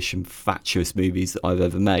foolish and fatuous movies that I've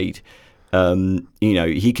ever made.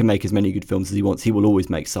 He can make as many good films as he wants. He will always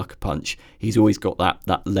make Sucker Punch. He's always got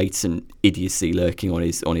that latent idiocy lurking on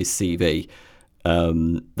his CV.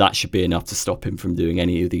 That should be enough to stop him from doing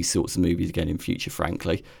any of these sorts of movies again in future,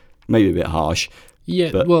 frankly. Maybe a bit harsh.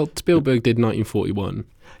 Yeah, well, Spielberg did 1941.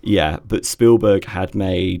 Yeah, but Spielberg had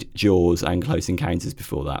made Jaws and Close Encounters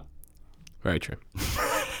before that. Very true.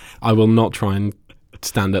 I will not try and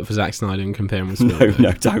stand up for Zack Snyder and compare him with Spielberg.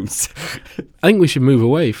 No, don't. I think we should move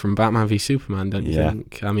away from Batman v Superman, don't you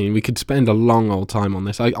think? I mean, we could spend a long old time on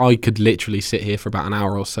this. I could literally sit here for about an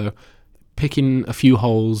hour or so, picking a few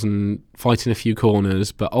holes and fighting a few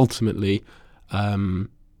corners, but ultimately,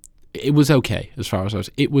 it was okay as far as I was.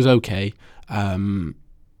 It was okay.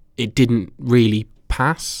 It didn't really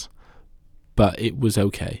pass, but it was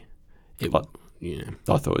okay. I thought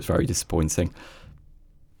it was very disappointing.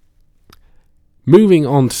 Moving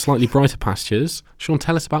on to slightly brighter pastures, Sean,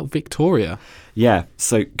 tell us about Victoria. Yeah,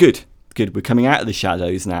 so good. We're coming out of the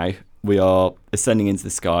shadows now. We are ascending into the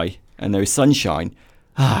sky, and there is sunshine.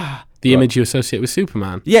 The image you associate with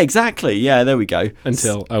Superman. Yeah, exactly. Yeah, there we go.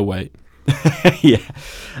 Until, oh wait. Yeah.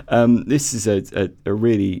 This is a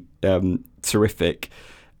really terrific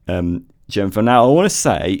German film. Now, I want to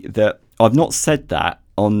say that I've not said that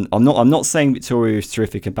I'm not saying Victoria is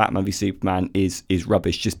terrific and Batman v Superman is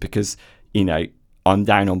rubbish just because, I'm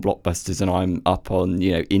down on blockbusters and I'm up on,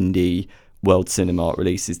 indie world cinema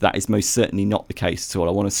releases. That is most certainly not the case at all.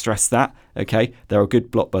 I want to stress that, okay? There are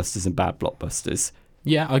good blockbusters and bad blockbusters.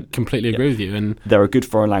 Yeah, I completely agree with you. And there are good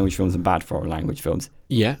foreign language films and bad foreign language films.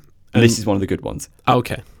 Yeah. And this is one of the good ones.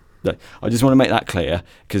 Okay. I just want to make that clear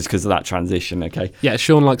because of that transition, okay? Yeah,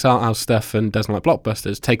 Sean likes art house stuff and doesn't like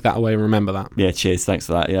blockbusters. Take that away and remember that. Yeah, cheers. Thanks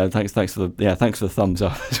for that. Yeah, thanks for the thumbs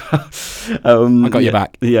up. I got your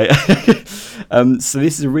back. Yeah. So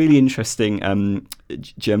this is a really interesting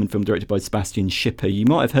German film directed by Sebastian Schipper. You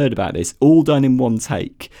might have heard about this. All done in one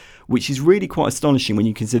take, which is really quite astonishing when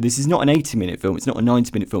you consider this is not an 80-minute film, it's not a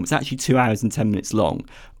 90-minute film, it's actually 2 hours and 10 minutes long,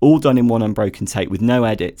 all done in one unbroken take with no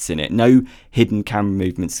edits in it, no hidden camera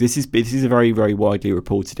movements. This is a very, very widely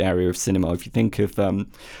reported area of cinema. If you think of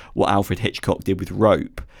what Alfred Hitchcock did with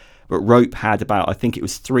Rope, but Rope had about, I think it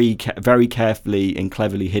was 3 very carefully and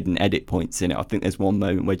cleverly hidden edit points in it. I think there's one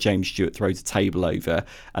moment where James Stewart throws a table over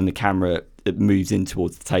and the camera moves in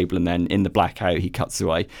towards the table, and then in the blackout he cuts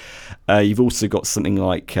away. You've also got something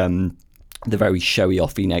like the very showy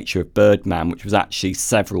offy nature of Birdman, which was actually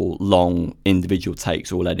several long individual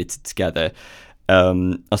takes all edited together.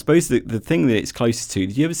 I suppose the thing that it's closest to.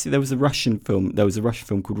 Did you ever see there was a Russian film? There was a Russian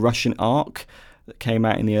film called Russian Ark that came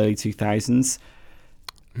out in the early 2000s.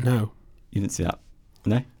 No. You didn't see that?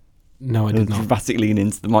 No? No, I did not. Dramatically lean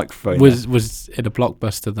into the microphone. Was it a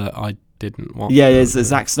blockbuster that I didn't watch? Yeah,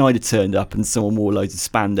 Zack Snyder turned up and someone wore loads of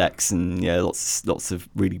spandex and lots of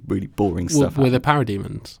really boring stuff. Were there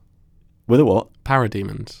parademons? Were there what?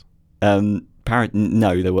 Parademons.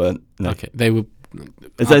 No, there weren't. No. Okay, they were.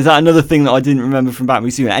 Is that another thing that I didn't remember from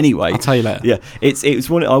Batman v Anyway, I'll tell you later. Yeah, it was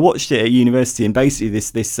one. I watched it at university, and basically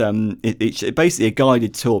it's basically a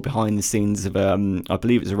guided tour behind the scenes of I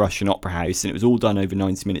believe it was a Russian opera house, and it was all done over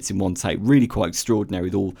 90 minutes in one take. Really quite extraordinary,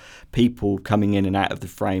 with all people coming in and out of the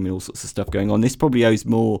frame and all sorts of stuff going on. This probably owes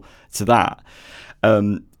more to that.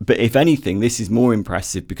 But if anything, this is more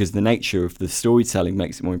impressive because the nature of the storytelling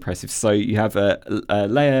makes it more impressive. So you have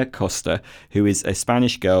Leia Costa, who is a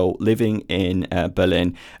Spanish girl living in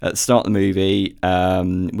Berlin. At the start of the movie,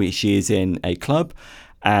 she is in a club,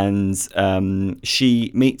 and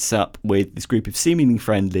she meets up with this group of seemingly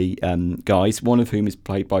friendly guys, one of whom is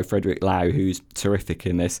played by Frederick Lau, who's terrific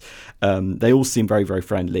in this. They all seem very, very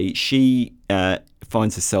friendly. She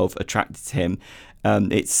finds herself attracted to him.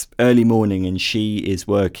 It's early morning and she is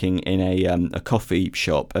working in a coffee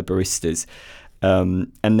shop, a barista's,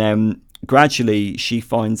 and then gradually she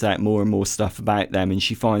finds out more and more stuff about them, and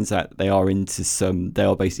she finds out they are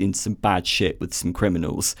basically into some bad shit with some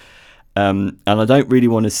criminals. And I don't really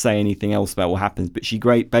want to say anything else about what happens, but she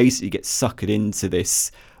basically gets suckered into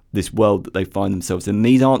this world that they find themselves in.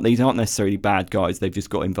 These aren't necessarily bad guys. They've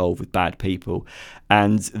just got involved with bad people.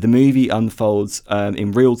 And the movie unfolds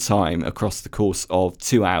in real time across the course of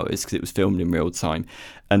 2 hours, because it was filmed in real time,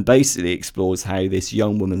 and basically explores how this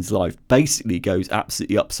young woman's life basically goes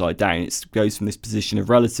absolutely upside down. It goes from this position of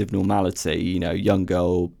relative normality, young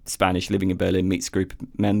girl, Spanish, living in Berlin, meets a group of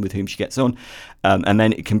men with whom she gets on, and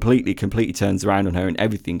then it completely turns around on her, and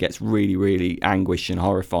everything gets really, really anguish and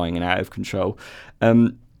horrifying and out of control.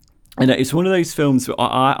 And it's one of those films where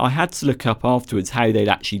I had to look up afterwards how they'd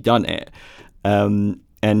actually done it.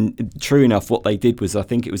 And true enough, what they did was, I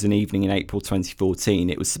think it was an evening in April 2014,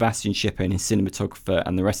 it was Sebastian Schipper and his cinematographer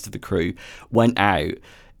and the rest of the crew went out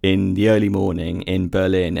in the early morning in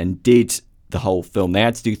Berlin and did the whole film. They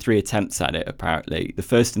had to do 3 attempts at it, apparently. The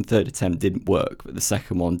first and third attempt didn't work, but the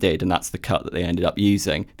second one did, and that's the cut that they ended up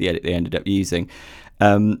using, the edit they ended up using.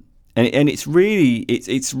 And it's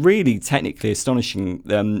really technically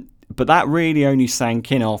astonishing, but that really only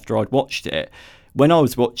sank in after I'd watched it. When I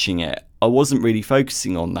was watching it, I wasn't really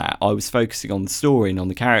focusing on that. I was focusing on the story and on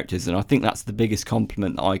the characters, and I think that's the biggest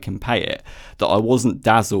compliment that I can pay it, that I wasn't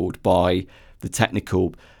dazzled by the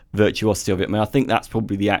technical virtuosity of it. I mean, I think that's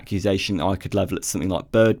probably the accusation that I could level at something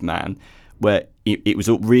like Birdman, where it was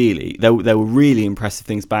all really, there were really impressive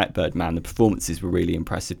things about Birdman. The performances were really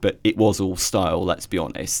impressive, but it was all style, let's be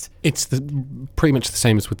honest. It's pretty much the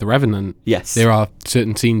same as with The Revenant. Yes. There are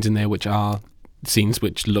certain scenes in there which are scenes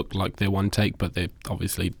which look like they're one take, but they're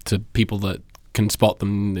obviously, to people that can spot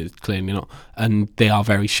them, they're clearly not. And they are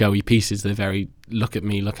very showy pieces. They're very, look at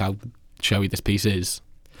me, look how showy this piece is.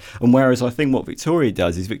 And whereas I think what Victoria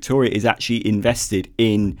does is Victoria is actually invested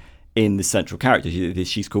in the central character.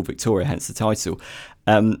 She's called Victoria, hence the title.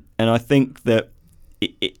 And I think that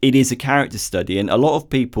it is a character study, and a lot of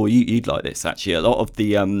people, you'd like this actually, a lot of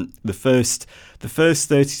the first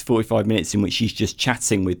 30 to 45 minutes in which she's just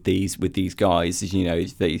chatting with these guys,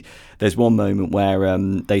 there's one moment where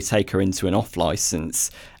they take her into an off license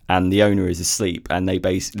and the owner is asleep, and they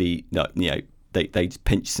basically they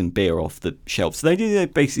pinch some beer off the shelf. So they're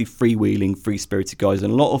basically freewheeling, free-spirited guys,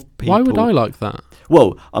 and a lot of people... Why would I like that?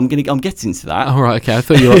 Well, I'm getting to that. Oh, right, okay. I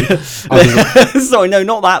thought you were... Sorry, no,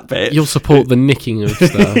 not that bit. You'll support the nicking of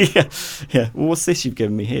stuff. yeah. Well, what's this you've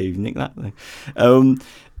given me here? You've nicked that thing.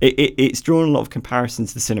 It's drawn a lot of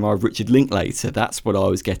comparisons to the cinema of Richard Linklater. That's what I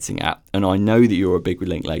was getting at. And I know that you're a big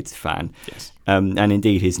Linklater fan. Yes. And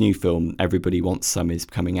indeed, his new film, Everybody Wants Some, is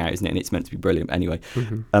coming out, isn't it? And it's meant to be brilliant anyway.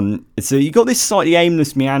 Mm-hmm. So you've got this slightly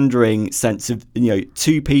aimless, meandering sense of,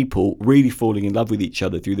 two people really falling in love with each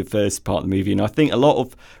other through the first part of the movie. And I think a lot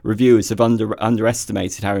of reviewers have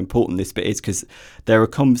underestimated how important this bit is, because there are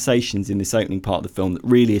conversations in this opening part of the film that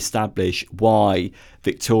really establish why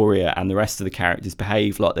Victoria and the rest of the characters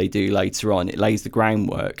behave like they do later on. It lays the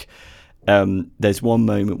groundwork. There's one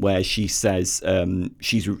moment where she says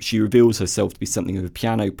she reveals herself to be something of a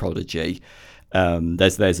piano prodigy.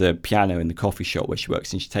 There's a piano in the coffee shop where she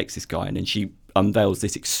works, and she takes this guy in and she unveils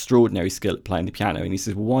this extraordinary skill at playing the piano, and he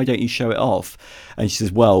says, well, why don't you show it off? And she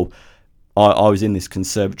says, well, I was in this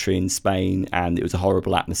conservatory in Spain, and it was a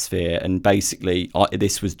horrible atmosphere. And basically,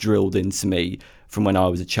 this was drilled into me from when I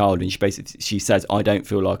was a child. And she says, I don't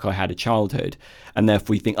feel like I had a childhood. And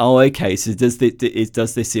therefore, we think, oh, okay, so does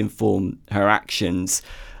this inform her actions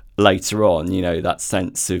later on? That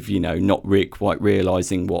sense of, not quite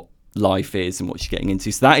realising what life is and what she's getting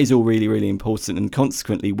into. So that is all really, really important. And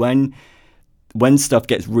consequently, when stuff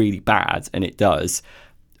gets really bad, and it does,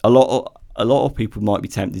 a lot of people might be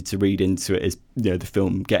tempted to read into it as the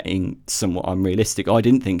film getting somewhat unrealistic. I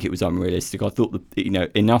didn't think it was unrealistic. I thought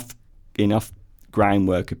that enough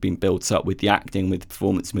groundwork had been built up with the acting, with the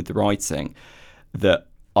performance, and with the writing, that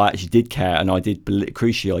I actually did care, and I did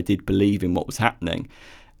believe in what was happening.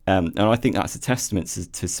 And I think that's a testament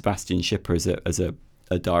to Sebastian Schipper as a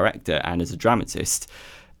director and as a dramatist,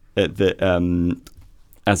 that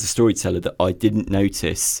as a storyteller, that I didn't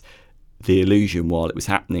notice the illusion while it was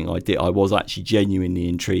happening. I was actually genuinely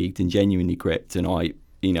intrigued and genuinely gripped, and I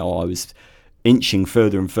was inching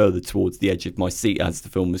further and further towards the edge of my seat as the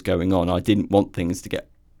film was going on. I didn't want things to get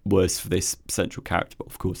worse for this central character, but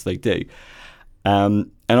of course they do.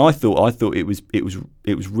 And I thought it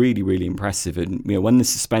was really, really impressive. And when the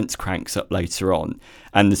suspense cranks up later on,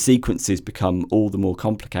 and the sequences become all the more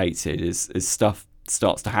complicated as stuff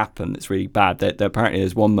starts to happen that's really bad. There apparently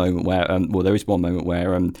there's one moment where there is one moment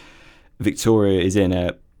where Victoria is in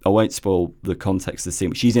I won't spoil the context of the scene,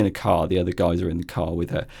 but she's in a car, the other guys are in the car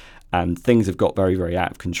with her, and things have got very, very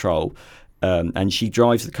out of control. And she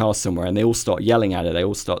drives the car somewhere, and they all start yelling at her. They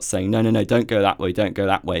all start saying, no, don't go that way, don't go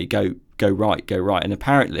that way, go right. And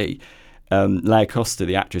apparently Leia Costa,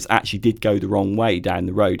 the actress, actually did go the wrong way down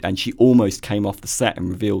the road, and she almost came off the set and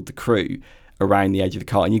revealed the crew around the edge of the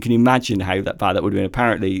car. And you can imagine how bad that would have been.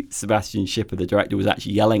 Apparently Sebastian Schipper, the director, was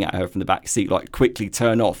actually yelling at her from the back seat, like, quickly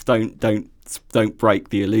turn off, don't break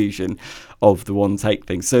the illusion of the one take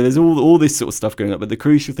thing. So there's all this sort of stuff going on, but the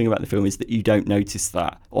crucial thing about the film is that you don't notice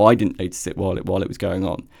that, or I didn't notice it while it was going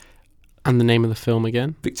on. And the name of the film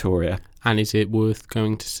again? Victoria. And is it worth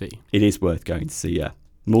going to see? It is worth going to see, yeah.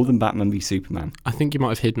 More than Batman v Superman. I think you might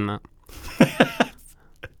have hidden that.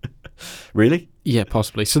 Really? Yeah,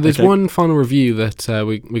 possibly. So there's one final review that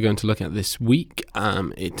we're going to look at this week.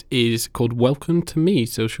 It is called Welcome to Me.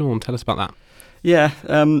 So Sean, tell us about that. Yeah.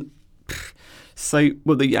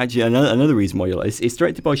 Actually, another reason why you like it's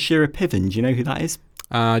directed by Shira Piven. Do you know who that is?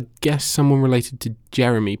 Guess someone related to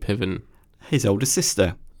Jeremy Piven. His older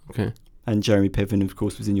sister. Okay. And Jeremy Piven, of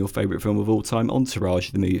course, was in your favourite film of all time,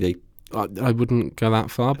 Entourage, the movie. I wouldn't go that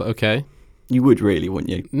far, but okay. You would really, wouldn't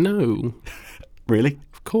you? No. Really?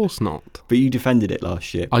 Of course not. But you defended it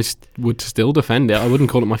last year. I would still defend it. I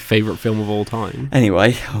wouldn't call it my favourite film of all time.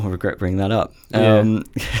 Anyway, I regret bringing that up. Yeah.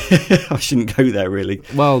 I shouldn't go there, really.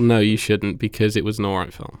 Well, no, you shouldn't, because it was an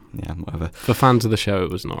alright film. Yeah, whatever. For fans of the show,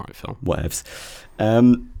 it was an alright film. Whatevs.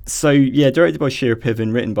 Directed by Shira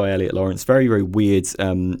Piven, written by Elliot Lawrence. Very, very weird,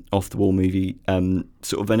 off-the-wall movie.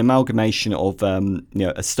 Sort of an amalgamation of,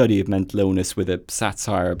 a study of mental illness with a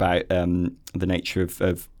satire about the nature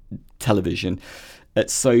of television.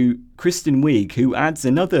 So Kristen Wiig, who adds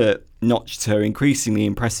another notch to her increasingly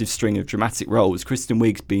impressive string of dramatic roles. Kristen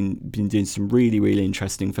Wiig's been doing some really, really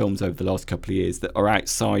interesting films over the last couple of years that are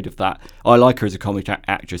outside of that. I like her as a comic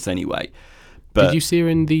actress anyway. But did you see her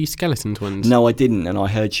in The Skeleton Twins? No, I didn't, and I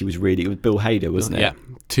heard she was it was Bill Hader, wasn't it? Yeah,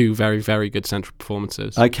 two very, very good central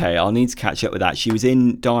performances. Okay, I'll need to catch up with that. She was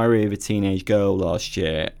in Diary of a Teenage Girl last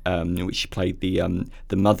year, in which she played the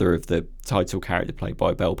mother of the title character played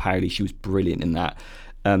by Belle Powley. She was brilliant in that.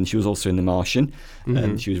 She was also in The Martian.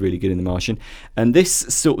 She was really good in The Martian. And this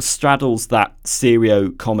sort of straddles that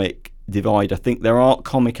serio-comic divide. I think there are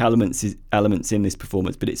comic elements in this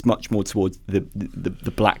performance, but it's much more towards the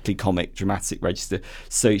blackly comic dramatic register.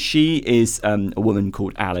 So she is a woman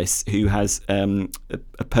called Alice who has a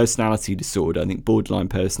personality disorder. I think borderline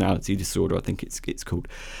personality disorder, I think it's called.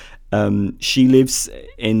 She lives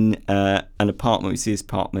in an apartment. We see this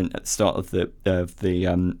apartment at the start of the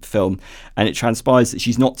film, and it transpires that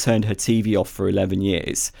she's not turned her TV off for 11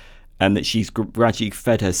 years. And that she's gradually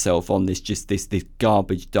fed herself on this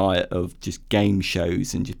garbage diet of just game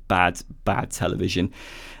shows and just bad television.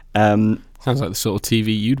 Sounds like the sort of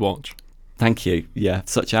TV you'd watch. Thank you. Yeah,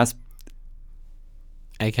 such as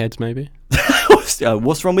Eggheads, maybe.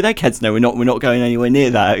 What's wrong with Eggheads? No, we're not going anywhere near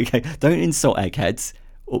that. Okay, don't insult Eggheads.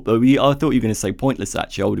 I thought you were going to say Pointless.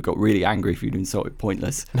 Actually, I would have got really angry if you'd insulted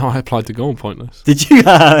Pointless. No, I applied to go on Pointless. Did you?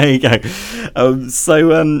 There you go.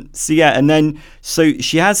 And then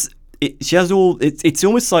she has. She has all. It's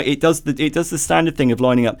almost like it does the standard thing of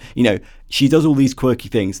lining up. She does all these quirky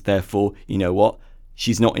things. Therefore, you know what?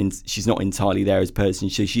 she's not entirely there as a person.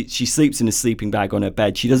 She sleeps in a sleeping bag on her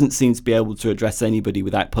bed. She doesn't seem to be able to address anybody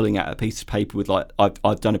without pulling out a piece of paper with like,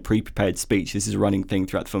 I've done a pre-prepared speech. This is a running thing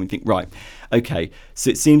throughout the film. You think, right, okay, so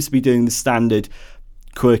it seems to be doing the standard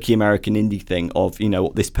quirky American indie thing of,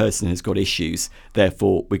 this person has got issues,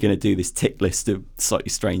 therefore we're going to do this tick list of slightly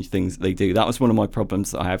strange things that they do. That was one of my problems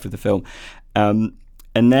that I have with the film.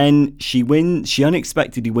 And then she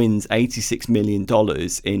unexpectedly wins $86 million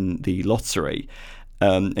in the lottery.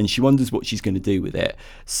 And she wonders what she's going to do with it.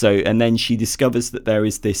 And then she discovers that there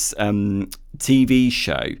is this TV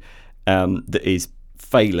show that is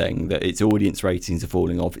failing, that its audience ratings are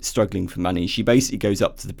falling off, it's struggling for money. She basically goes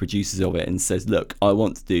up to the producers of it and says, look, I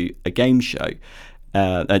want to do a game show,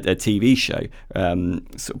 a TV show,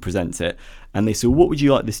 sort of present it. And they say, well, what would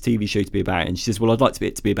you like this TV show to be about? And she says, well, I'd like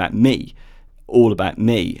it to be about me, all about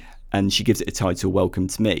me. And she gives it a title, Welcome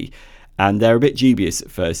to Me. And they're a bit dubious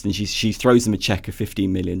at first, and she throws them a check of $15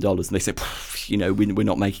 million, and they say, we're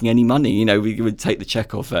not making any money, we would take the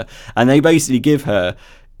check off her. And they basically give her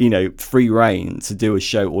free reign to do a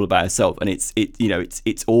show all about herself, and it's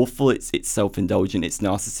awful, it's self-indulgent, it's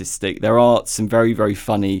narcissistic. There are some very, very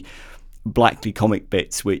funny blackly comic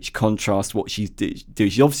bits which contrast what she's do.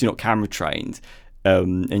 She's obviously not camera trained,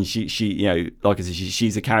 and she like I said,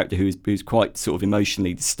 she's a character who's quite sort of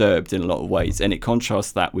emotionally disturbed in a lot of ways, and it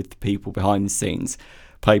contrasts that with the people behind the scenes,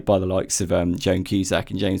 played by the likes of Joan Cusack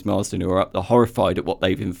and James Marsden, who are horrified at what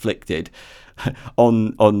they've inflicted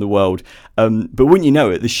on the world. But wouldn't you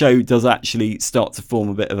know it, the show does actually start to form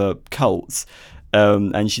a bit of a cult.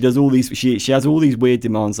 And she does all these. She has all these weird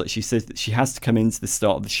demands. Like she says that she has to come into the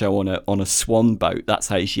start of the show on a swan boat. That's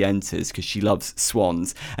how she enters, because she loves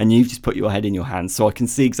swans. And you've just put your head in your hands, so I can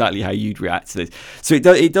see exactly how you'd react to this. So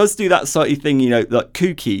it does do that slightly thing, like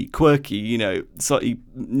kooky, quirky, slightly,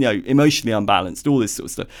 emotionally unbalanced, all this sort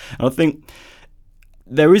of stuff. And I think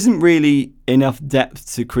there isn't really enough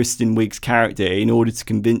depth to Kristen Wiig's character in order to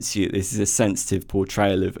convince you that this is a sensitive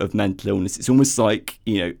portrayal of mental illness. It's almost like,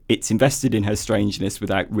 it's invested in her strangeness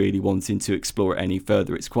without really wanting to explore it any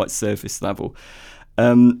further. It's quite surface level.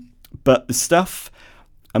 But the stuff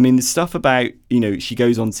about, she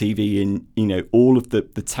goes on TV and, all of the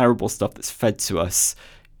terrible stuff that's fed to us,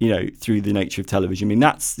 through the nature of television. I mean,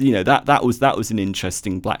 that's, that was an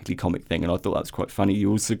interesting blackly comic thing, and I thought that was quite funny.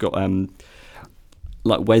 You also got,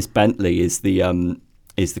 like Wes Bentley is the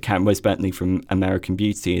Wes Bentley from American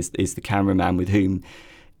Beauty is the cameraman with whom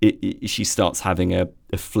she starts having a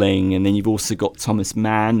fling. And then you've also got Thomas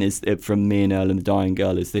Mann from Me and Earl and the Dying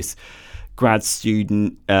Girl as this grad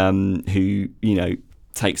student who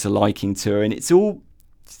takes a liking to her, and it's all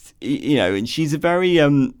and she's a very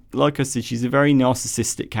like I said, she's a very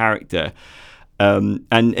narcissistic character,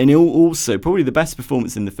 and also probably the best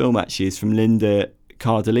performance in the film actually is from Linda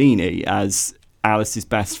Cardellini as Alice's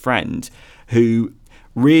best friend, who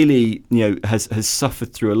really has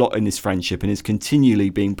suffered through a lot in this friendship and is continually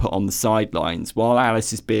being put on the sidelines, while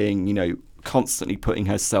Alice is being constantly putting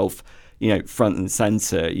herself front and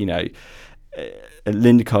center.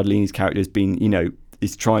 Linda Cardellini's character has been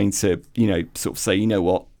is trying to sort of say,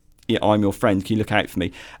 what, I'm your friend, can you look out for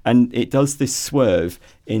me? And it does this swerve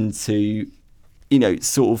into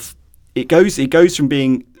sort of it goes from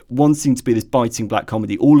being wanting to be this biting black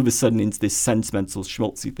comedy all of a sudden into this sentimental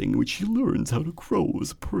schmaltzy thing in which he learns how to grow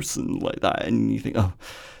as a person, like that. And you think,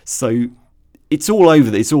 so it's all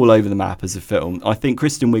over the map as a film. I think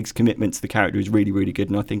Kristen Wiig's commitment to the character is really, really good,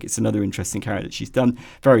 and I think it's another interesting character that she's done.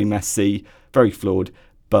 Very messy, very flawed,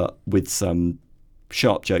 but with some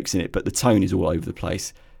sharp jokes in it, but the tone is all over the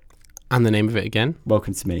place. And the name of it again?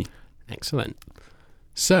 Welcome to Me. Excellent.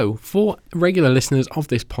 So, for regular listeners of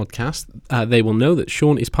this podcast, they will know that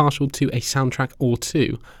Sean is partial to a soundtrack or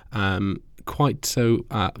two. Quite so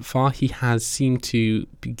far, he has seemed to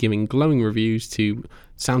be giving glowing reviews to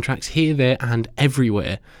soundtracks here, there, and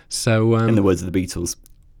everywhere. So, in the words of the Beatles.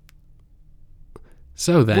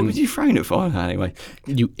 So then, what would you frown it for anyway?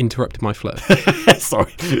 You interrupted my flow.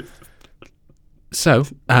 Sorry. So,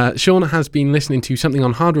 Sean has been listening to something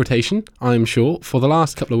on hard rotation, I'm sure, for the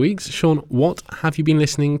last couple of weeks. Sean, what have you been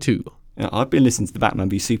listening to? I've been listening to the Batman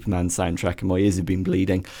v Superman soundtrack and my ears have been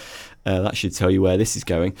bleeding. That should tell you where this is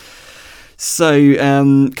going. So,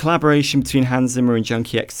 collaboration between Hans Zimmer and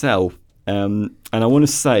Junkie XL. And I want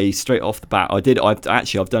to say straight off the bat, I've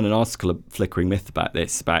done an article of Flickering Myth about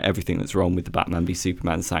this, about everything that's wrong with the Batman v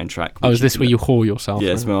Superman soundtrack. Oh, is this where you whore yourself?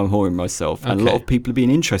 Yes, where I'm whoring myself. Okay. And a lot of people have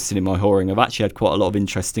been interested in my whoring. I've actually had quite a lot of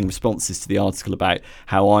interesting responses to the article about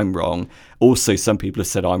how I'm wrong. Also, some people have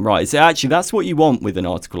said I'm right. So actually, that's what you want with an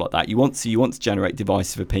article like that. You want to generate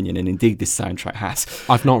divisive opinion, and indeed this soundtrack has.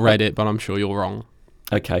 I've not read it, but I'm sure you're wrong.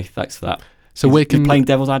 Okay, thanks for that. So You're where can... playing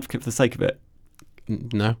devil's advocate for the sake of it.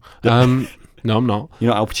 No. No, I'm not.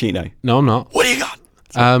 You're not Al Pacino. No, I'm not. What do you got?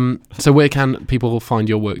 So where can people find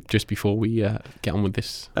your work just before we get on with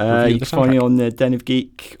this? You can find me on the Den of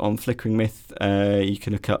Geek, on Flickering Myth. You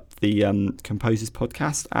can look up the Composers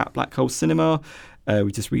podcast at Black Hole Cinema.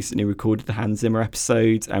 We just recently recorded the Hans Zimmer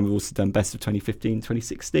episode, and we've also done Best of 2015,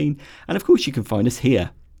 2016. And of course, you can find us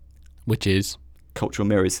here, which is Cultural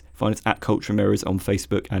Mirrors. Find us at Cultural Mirrors on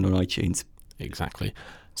Facebook and on iTunes. Exactly.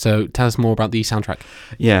 So tell us more about the soundtrack.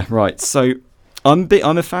 Yeah, right. So I'm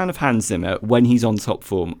a fan of Hans Zimmer when he's on top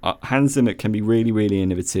form. Hans Zimmer can be really, really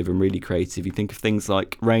innovative and really creative. You think of things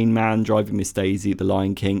like Rain Man, Driving Miss Daisy, The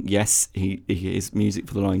Lion King. Yes, his music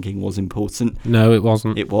for The Lion King was important. No, it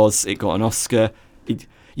wasn't. It was. It got an Oscar.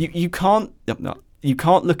 You can't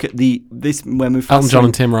look at this when Mufasa Elton John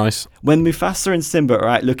and Tim Rice. When Mufasa and Simba are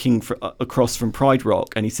out looking across from Pride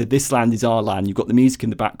Rock, and he said, "This land is our land." You've got the music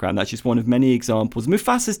in the background. That's just one of many examples.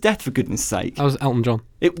 Mufasa's death, for goodness sake. That was Elton John.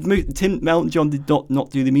 Elton John did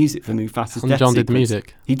not do the music for Mufasa's death. Elton John did the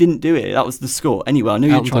music. He didn't do it. That was the score. Anyway, I know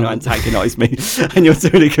you're trying to antagonise me, and you're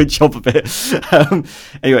doing a good job of it.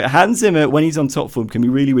 Anyway, Hans Zimmer, when he's on top form, can be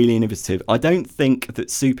really, really innovative. I don't think that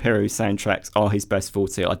superhero soundtracks are his best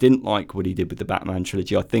forte. I didn't like what he did with the Batman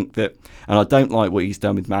trilogy. I think that, and I don't like what he's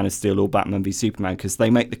done with Man of Steel or Batman v Superman, because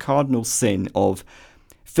they make the cardinal sin of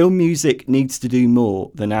film music needs to do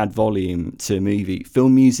more than add volume to a movie.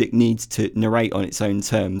 Film music needs to narrate on its own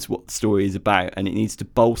terms what the story is about, and it needs to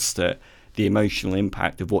bolster the emotional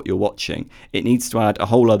impact of what you're watching. It needs to add a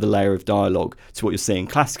whole other layer of dialogue to what you're seeing.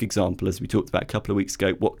 Classic example, as we talked about a couple of weeks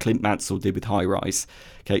ago, what Clint Mansell did with High Rise.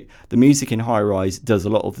 Okay, the music in High Rise does a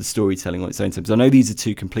lot of the storytelling on its own terms. I know these are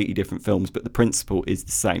two completely different films, but the principle is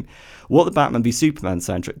the same. What the Batman v Superman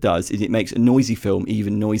soundtrack does is it makes a noisy film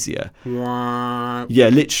even noisier. Yeah,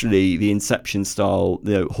 literally the Inception style,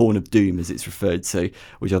 the Horn of Doom as it's referred to,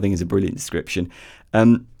 which I think is a brilliant description.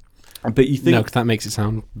 But you think... No, because that makes it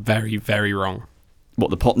sound very, very wrong. What,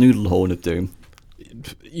 the pot noodle horn of doom?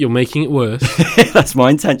 You're making it worse. That's my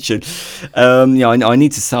intention. Yeah, I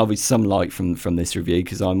need to salvage some light from this review,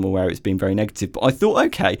 because I'm aware it's been very negative. But I thought,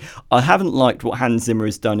 okay, I haven't liked what Hans Zimmer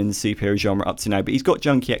has done in the superhero genre up to now, but he's got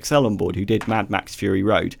Junkie XL on board, who did Mad Max Fury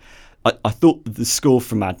Road. I thought the score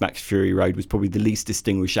from Mad Max Fury Road was probably the least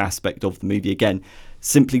distinguished aspect of the movie, again,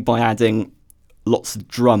 simply by adding lots of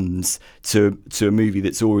drums to a movie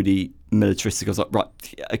that's already militaristic. I was like, right,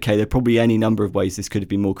 okay, there are probably any number of ways this could have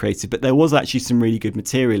been more creative, but there was actually some really good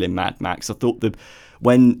material in Mad Max. I thought that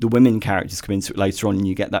when the women characters come into it later on and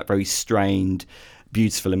you get that very strained,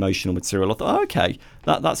 beautiful, emotional material, I thought, oh, okay,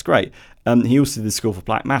 that's great. He also did the score for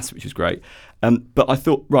Black Mass, which was great. But I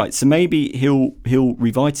thought, right, so maybe he'll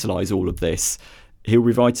revitalise all of this. He'll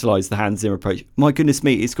revitalise the Hans Zimmer approach. My goodness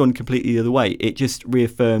me, it's gone completely the other way. It just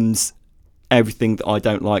reaffirms everything that I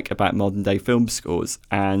don't like about modern day film scores,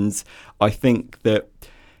 and I think that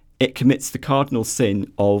it commits the cardinal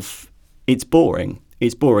sin of it's boring.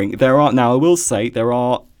 It's boring. I will say there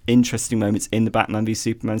are interesting moments in the Batman v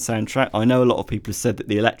Superman soundtrack. I know a lot of people have said that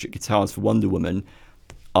the electric guitars for Wonder Woman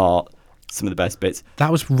are some of the best bits. That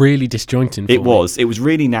was really disjointing for me. It was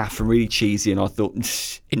really naff and really cheesy, and I thought...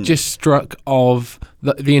 It just struck of...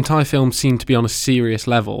 The entire film seemed to be on a serious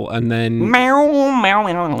level, and then...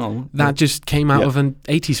 That just came out of an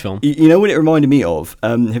 80s film. You know what it reminded me of?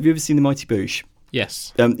 Have you ever seen The Mighty Boosh?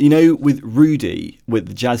 Yes. You know, with Rudy, with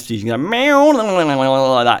the jazz fusion, like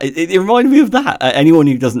that. It reminded me of that. Anyone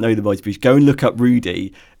who doesn't know the Mighty Boosh, go and look up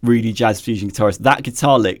Rudy jazz fusion guitarist. That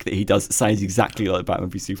guitar lick that he does sounds exactly like the Batman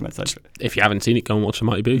v Superman soundtrack. If you haven't seen it, go and watch the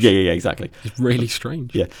Mighty Boosh. Yeah, exactly. It's really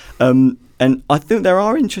strange. Yeah. And I think there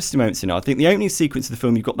are interesting moments in it. I think the opening sequence of the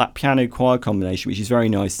film, you've got that piano choir combination, which is very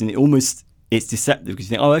nice, and it's deceptive because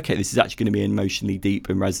you think, oh, okay, this is actually going to be an emotionally deep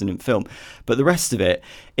and resonant film. But the rest of it,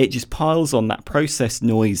 it just piles on that processed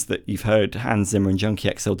noise that you've heard Hans Zimmer and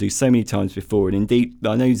Junkie XL do so many times before. And indeed,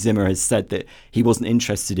 I know Zimmer has said that he wasn't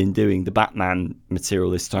interested in doing the Batman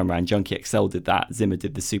material this time around. Junkie XL did that. Zimmer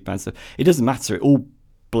did the Superman stuff. It doesn't matter. It all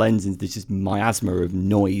blends into this just miasma of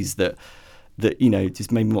noise that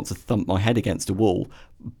just made me want to thump my head against a wall.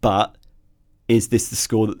 But is this the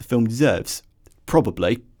score that the film deserves?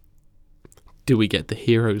 Probably. Do we get the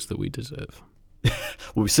heroes that we deserve?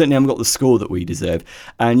 Well, we certainly haven't got the score that we deserve.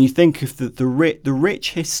 And you think of the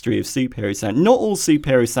rich history of superhero sound. Not all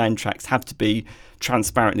superhero soundtracks have to be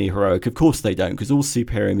transparently heroic. Of course they don't, because all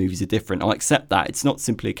superhero movies are different. I accept that. It's not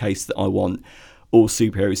simply a case that I want all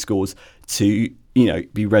superhero scores to,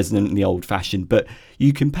 be resonant in the old-fashioned. But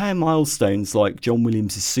you compare milestones like John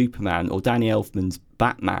Williams' Superman or Danny Elfman's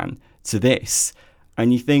Batman to this,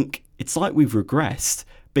 and you think it's like we've regressed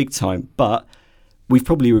big time. But we've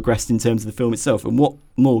probably regressed in terms of the film itself. And what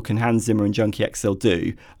more can Hans Zimmer and Junkie XL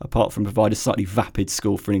do apart from provide a slightly vapid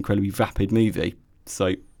score for an incredibly vapid movie?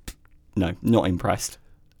 So, no, not impressed.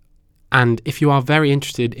 And if you are very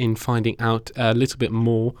interested in finding out a little bit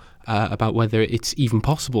more about whether it's even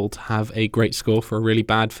possible to have a great score for a really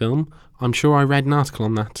bad film, I'm sure I read an article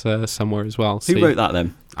on that somewhere as well. Who wrote that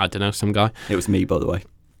then? I don't know, some guy. It was me, by the way.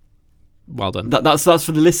 Well done. That's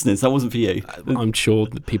for the listeners. That wasn't for you. I'm sure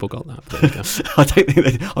that people got that. But there you go. I don't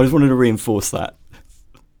think I just wanted to reinforce that.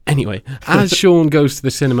 Anyway, as Sean goes to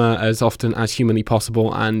the cinema as often as humanly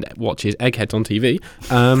possible and watches Eggheads on TV,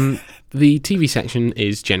 the TV section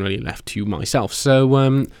is generally left to myself. So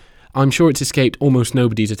I'm sure it's escaped almost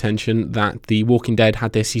nobody's attention that The Walking Dead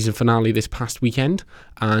had their season finale this past weekend,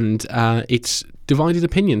 and it's divided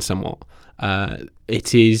opinion somewhat.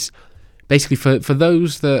 It is basically for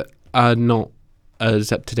those that are not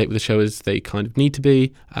as up to date with the show as they kind of need to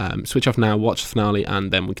be. Switch off now, watch the finale,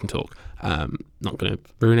 and then we can talk. Not going to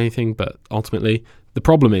ruin anything, but ultimately the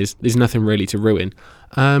problem is there's nothing really to ruin.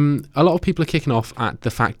 A lot of people are kicking off at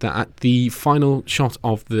the fact that at the final shot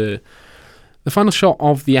of the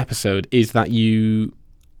episode is that you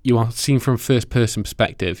are seen from first person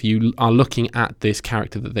perspective. You are looking at this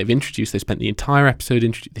character that they've introduced. They spent the entire episode,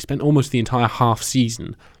 they spent almost the entire half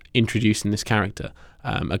season introducing this character,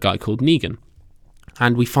 a guy called Negan.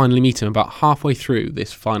 And we finally meet him about halfway through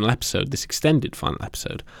this final episode, this extended final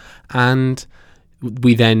episode. And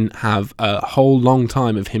we then have a whole long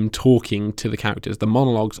time of him talking to the characters. The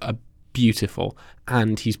monologues are beautiful,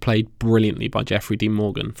 and he's played brilliantly by Jeffrey Dean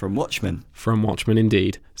Morgan. From Watchmen. From Watchmen,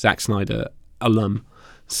 indeed. Zack Snyder alum.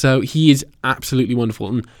 So he is absolutely wonderful.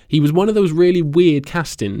 And he was one of those really weird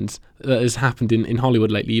castings that has happened in Hollywood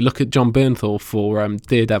lately. You look at John Bernthal for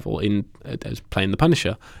Daredevil as playing the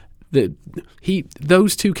Punisher.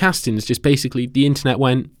 Those two castings, just basically the internet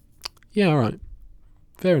went, yeah, all right,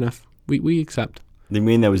 fair enough, we accept. You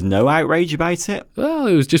mean there was no outrage about it? Well,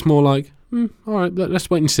 it was just more like, all right, let's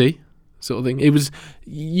wait and see, sort of thing. It was,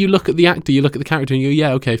 you look at the actor, you look at the character, and you go,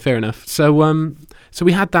 yeah, okay, fair enough. So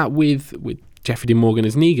we had that with Jeffrey Dean Morgan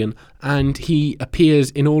as Negan, and he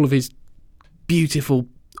appears in all of his beautiful,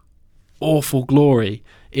 awful glory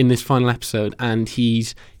in this final episode, and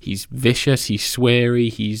he's vicious, he's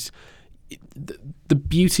sweary, the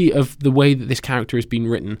beauty of the way that this character has been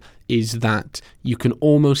written is that you can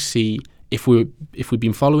almost see if we've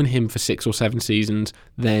been following him for 6 or 7 seasons,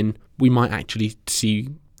 then we might actually see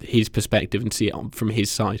his perspective and see it from his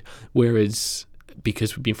side, whereas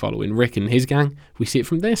because we've been following Rick and his gang, we see it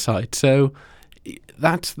from their side. So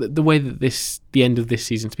that's the way that the end of this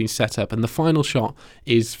season's been set up. And the final shot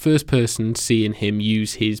is first person seeing him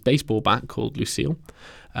use his baseball bat called Lucille.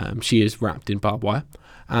 She is wrapped in barbed wire.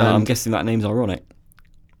 I'm guessing that name's ironic.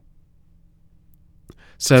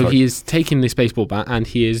 So he is taking this baseball bat and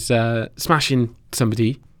he is smashing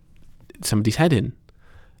somebody's head in.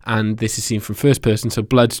 And this is seen from first person, so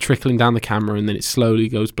blood's trickling down the camera, and then it slowly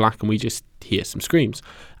goes black and we just hear some screams.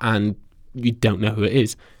 And you don't know who it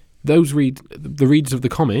is. The readers of the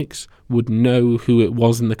comics would know who it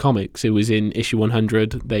was in the comics. It was in issue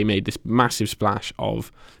 100. They made this massive splash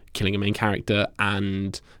of killing a main character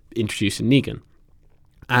and introducing Negan.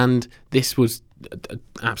 And this was an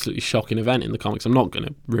absolutely shocking event in the comics. I'm not going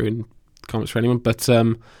to ruin the comics for anyone, but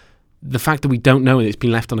the fact that we don't know and it's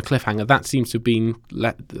been left on a cliffhanger, that seems to have been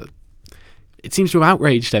it seems to have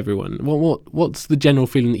outraged everyone. What's the general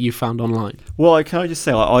feeling that you found online? Well, can I just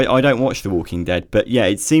say, I don't watch The Walking Dead, but yeah,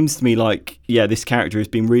 it seems to me like, yeah, this character has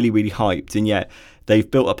been really, really hyped, and yet they've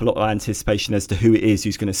built up a lot of anticipation as to who it is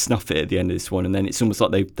who's going to snuff it at the end of this one, and then it's almost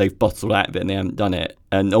like they've bottled out of it and they haven't done it.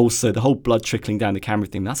 And also the whole blood trickling down the camera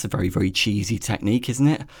thing, that's a very, very cheesy technique, isn't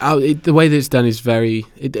it? The way that it's done is very...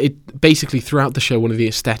 It basically, throughout the show, one of the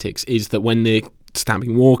aesthetics is that when they're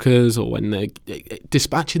stabbing walkers or when they're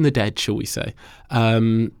dispatching the dead, shall we say,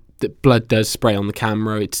 that blood does spray on the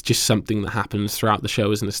camera. It's just something that happens throughout the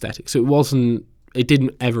show as an aesthetic. So it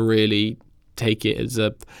didn't ever really take it as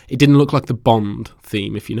it didn't look like the Bond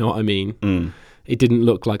theme, if you know what I mean. It didn't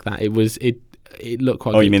look like that. It looked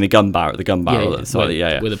quite... Oh, you mean the gun barrel? The gun barrel, where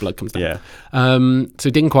the blood comes down. Yeah. So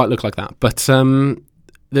it didn't quite look like that. But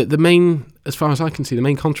the main, as far as I can see, the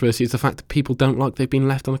main controversy is the fact that people don't like they've been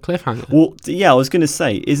left on a cliffhanger. Well, yeah, I was going to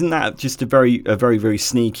say, isn't that just a very, very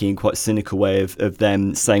sneaky and quite cynical way of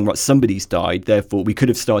them saying, right, somebody's died, therefore we could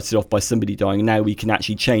have started off by somebody dying, and now we can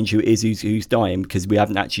actually change who it is who's dying because we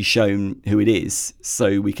haven't actually shown who it is,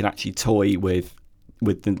 so we can actually toy with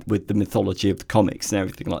the mythology of the comics and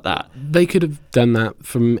everything like that. They could have done that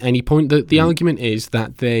from any point. The argument is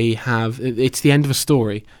that it's the end of a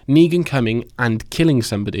story. Negan coming and killing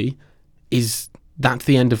somebody that's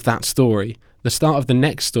the end of that story. The start of the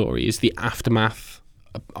next story is the aftermath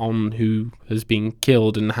on who has been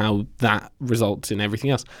killed and how that results in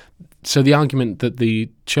everything else. So the argument that the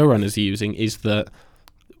showrunners are using is that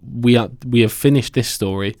we have finished this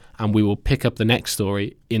story and we will pick up the next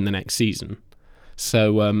story in the next season.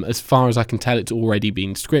 So as far as I can tell, it's already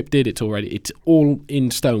been scripted. It's all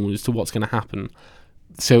in stone as to what's going to happen.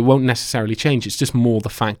 So it won't necessarily change. It's just more the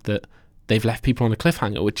fact that they've left people on a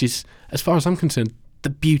cliffhanger, which is, as far as I'm concerned, the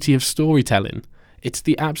beauty of storytelling. It's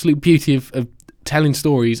the absolute beauty of telling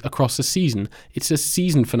stories across a season. It's a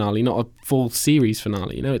season finale, not a full series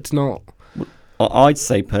finale. It's not. I'd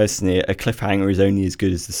say personally, a cliffhanger is only as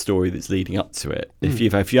good as the story that's leading up to it. If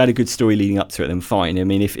you had a good story leading up to it, then fine. I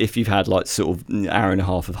mean, if you've had like sort of an hour and a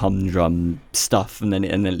half of humdrum stuff and then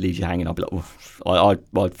it leaves you hanging, I'd be like,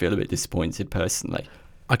 I'd feel a bit disappointed personally.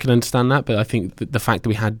 I can understand that, but I think that the fact that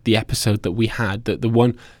we had the episode that we had, that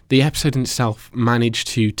the episode in itself managed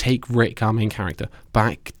to take Rick, our main character,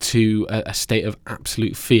 back to a state of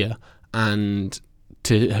absolute fear, and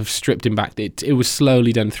to have stripped him back. It was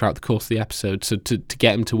slowly done throughout the course of the episode. So to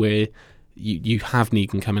get him to where you have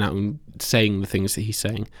Negan coming out and saying the things that he's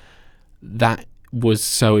saying, that was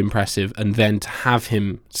so impressive. And then to have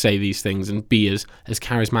him say these things and be as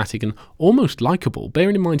charismatic and almost likable,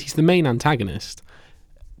 bearing in mind he's the main antagonist,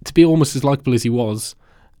 to be almost as likable as he was,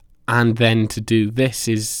 and then to do this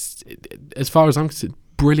is, as far as I'm concerned,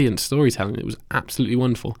 brilliant storytelling. It was absolutely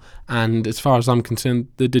wonderful. And as far as I'm concerned,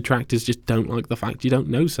 the detractors just don't like the fact you don't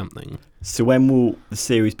know something. So when will the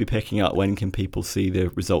series be picking up? When can people see the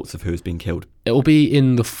results of who has been killed? It will be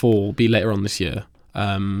in the fall, be later on this year.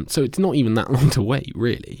 So it's not even that long to wait,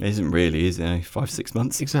 really. It isn't really, is it? 5-6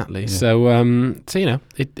 months? Exactly. Yeah. So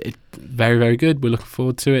it very, very good. We're looking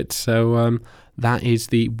forward to it. So that is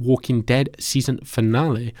the Walking Dead season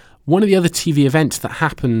finale. One of the other TV events that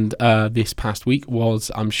happened this past week was,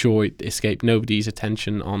 I'm sure it escaped nobody's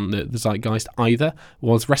attention on the zeitgeist either,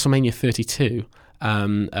 was Wrestlemania 32.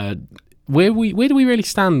 Where do we really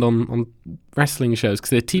stand on wrestling shows?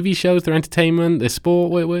 Because they're TV shows, they're entertainment, they're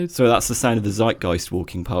sport. So that's the sound of the zeitgeist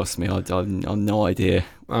walking past me. I've no idea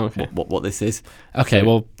what this is. Okay, so.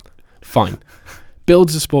 Well, fine.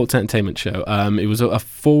 Builds a sports entertainment show. It was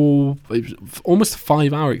almost a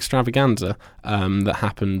 5-hour extravaganza that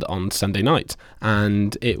happened on Sunday night,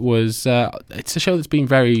 and it's a show that's been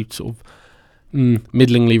very sort of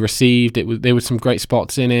middlingly received. There were some great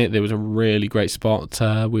spots in it. There was a really great spot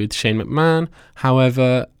with Shane McMahon.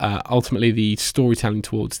 However, ultimately the storytelling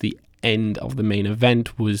towards the end of the main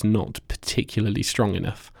event was not particularly strong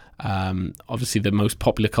enough. Obviously, the most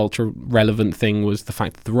popular culture relevant thing was the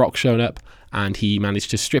fact that The Rock showed up and he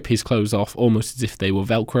managed to strip his clothes off almost as if they were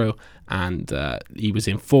Velcro, and he was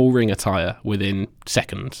in full ring attire within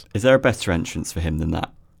seconds. Is there a better entrance for him than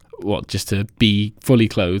that? What, just to be fully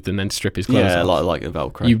clothed and then strip his clothes off? Yeah, like a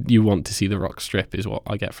Velcro. You want to see The Rock strip is what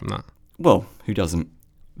I get from that. Well, who doesn't?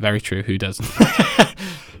 Very true, who doesn't?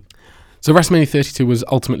 So WrestleMania 32 was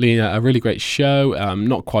ultimately a really great show.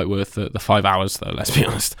 Not quite worth the 5 hours, though, let's be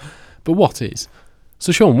honest. But what is?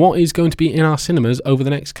 So, Sean, what is going to be in our cinemas over the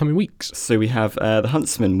next coming weeks? So we have The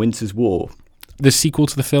Huntsman, Winter's War. The sequel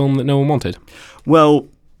to the film that no one wanted? Well,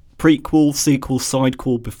 prequel, sequel,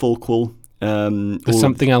 sidequel, beforequel. There's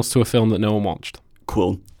something else to a film that no one watched.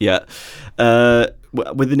 Cool, yeah.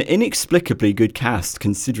 With an inexplicably good cast,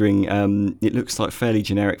 considering it looks like fairly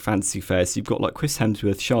generic fantasy fare. So you've got like Chris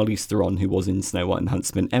Hemsworth, Charlize Theron, who was in Snow White and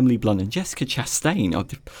Huntsman, Emily Blunt, and Jessica Chastain.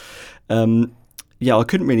 I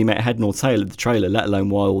couldn't really make head nor tail of the trailer, let alone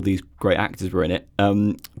why all these great actors were in it.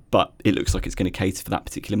 But it looks like it's going to cater for that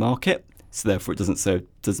particular market. So therefore, it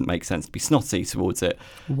doesn't make sense to be snotty towards it.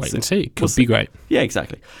 Wait and see. Could be great. Yeah,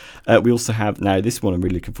 exactly. We also have now this one I'm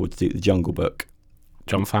really looking forward to, The Jungle Book.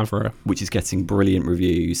 Jon Favreau, which is getting brilliant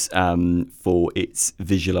reviews for its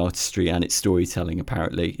visual artistry and its storytelling.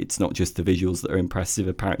 Apparently, it's not just the visuals that are impressive.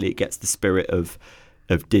 Apparently, it gets the spirit of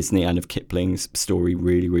Disney and of Kipling's story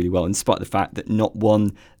really, really well, in spite of the fact that not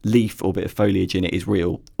one leaf or bit of foliage in it is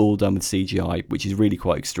real, all done with CGI, which is really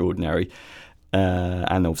quite extraordinary.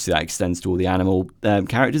 And obviously that extends to all the animal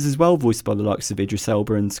characters as well, voiced by the likes of Idris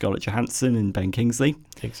Elba and Scarlett Johansson and Ben Kingsley.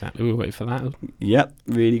 Exactly, we'll wait for that. Yep,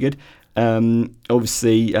 really good.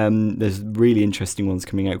 Obviously, there's really interesting ones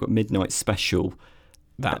coming out. We've got Midnight Special.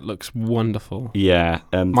 That looks wonderful. Yeah.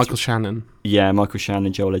 Michael Shannon. Yeah, Michael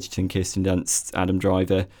Shannon, Joel Edgerton, Kirsten Dunst, Adam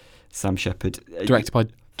Driver, Sam Shepard. Directed by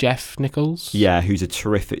Jeff Nichols. Yeah, who's a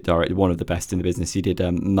terrific director, one of the best in the business. He did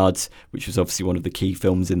Mud, which was obviously one of the key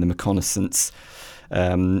films in The Reconnaissance,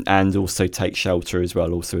 and also Take Shelter as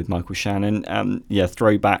well, also with Michael Shannon.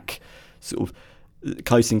 Throwback sort of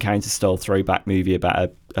Close Encounters style throwback movie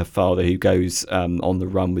about a father who goes on the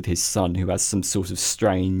run with his son, who has some sort of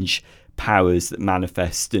strange powers that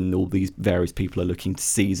manifest, and all these various people are looking to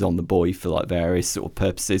seize on the boy for like various sort of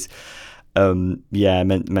purposes. Meant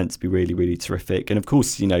to be really, really terrific. And of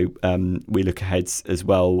course, we look ahead as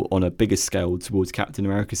well on a bigger scale towards Captain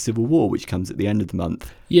America Civil War, which comes at the end of the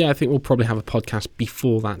month. Yeah, I think we'll probably have a podcast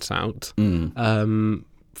before that's out.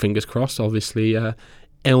 Fingers crossed, obviously.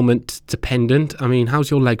 Ailment dependent. I mean,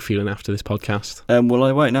 how's your leg feeling after this podcast? Well,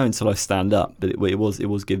 I won't know until I stand up, but it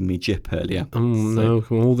was giving me jip earlier. No,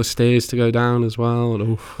 all the stairs to go down as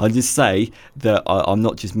well. I'll just say that I'm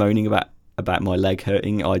not just moaning about my leg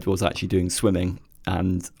hurting. I was actually doing swimming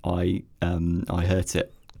and I hurt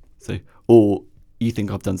it. So, or you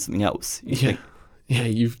think I've done something else? Yeah,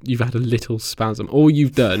 you've had a little spasm. All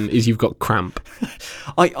you've done is you've got cramp.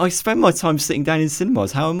 I spend my time sitting down in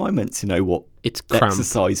cinemas. How am I meant to know what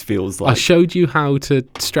exercise feels like? I showed you how to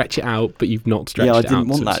stretch it out, but you've not stretched it out. Yeah, I didn't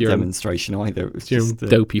want that demonstration either. It was just your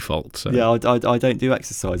dopey fault. So. Yeah, I don't do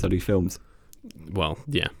exercise. I do films. Well,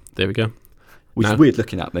 yeah, there we go. Which is weird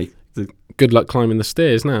looking at me. Good luck climbing the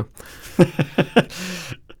stairs now. So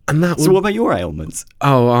what about your ailments?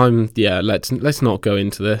 Oh, let's not go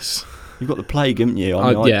into this. You've got the plague, haven't you?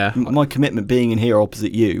 My commitment being in here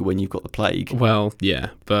opposite you when you've got the plague. Well,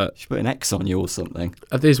 yeah, but... You should put an X on you or something.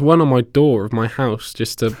 There's one on my door of my house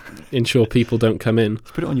just to ensure people don't come in.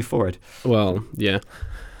 Just put it on your forehead. Well, yeah.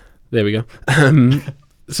 There we go.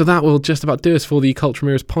 So that will just about do us for the Culture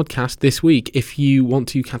Mirrors podcast this week. If you want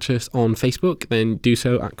to catch us on Facebook, then do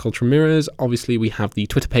so at Culture Mirrors. Obviously, we have the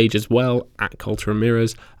Twitter page as well, at Culture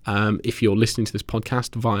Mirrors. If you're listening to this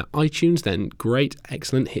podcast via iTunes, then great,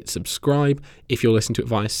 excellent, hit subscribe. If you're listening to it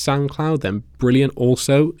via SoundCloud, then brilliant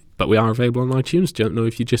also. But we are available on iTunes. Don't know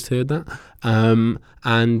if you just heard that.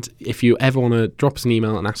 And if you ever want to drop us an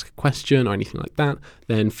email and ask a question or anything like that,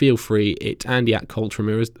 then feel free. It's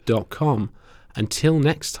andy@culturemirrors.com. Until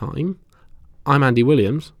next time, I'm Andy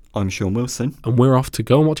Williams. I'm Sean Wilson. And we're off to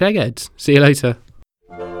go and watch Eggheads. See you later.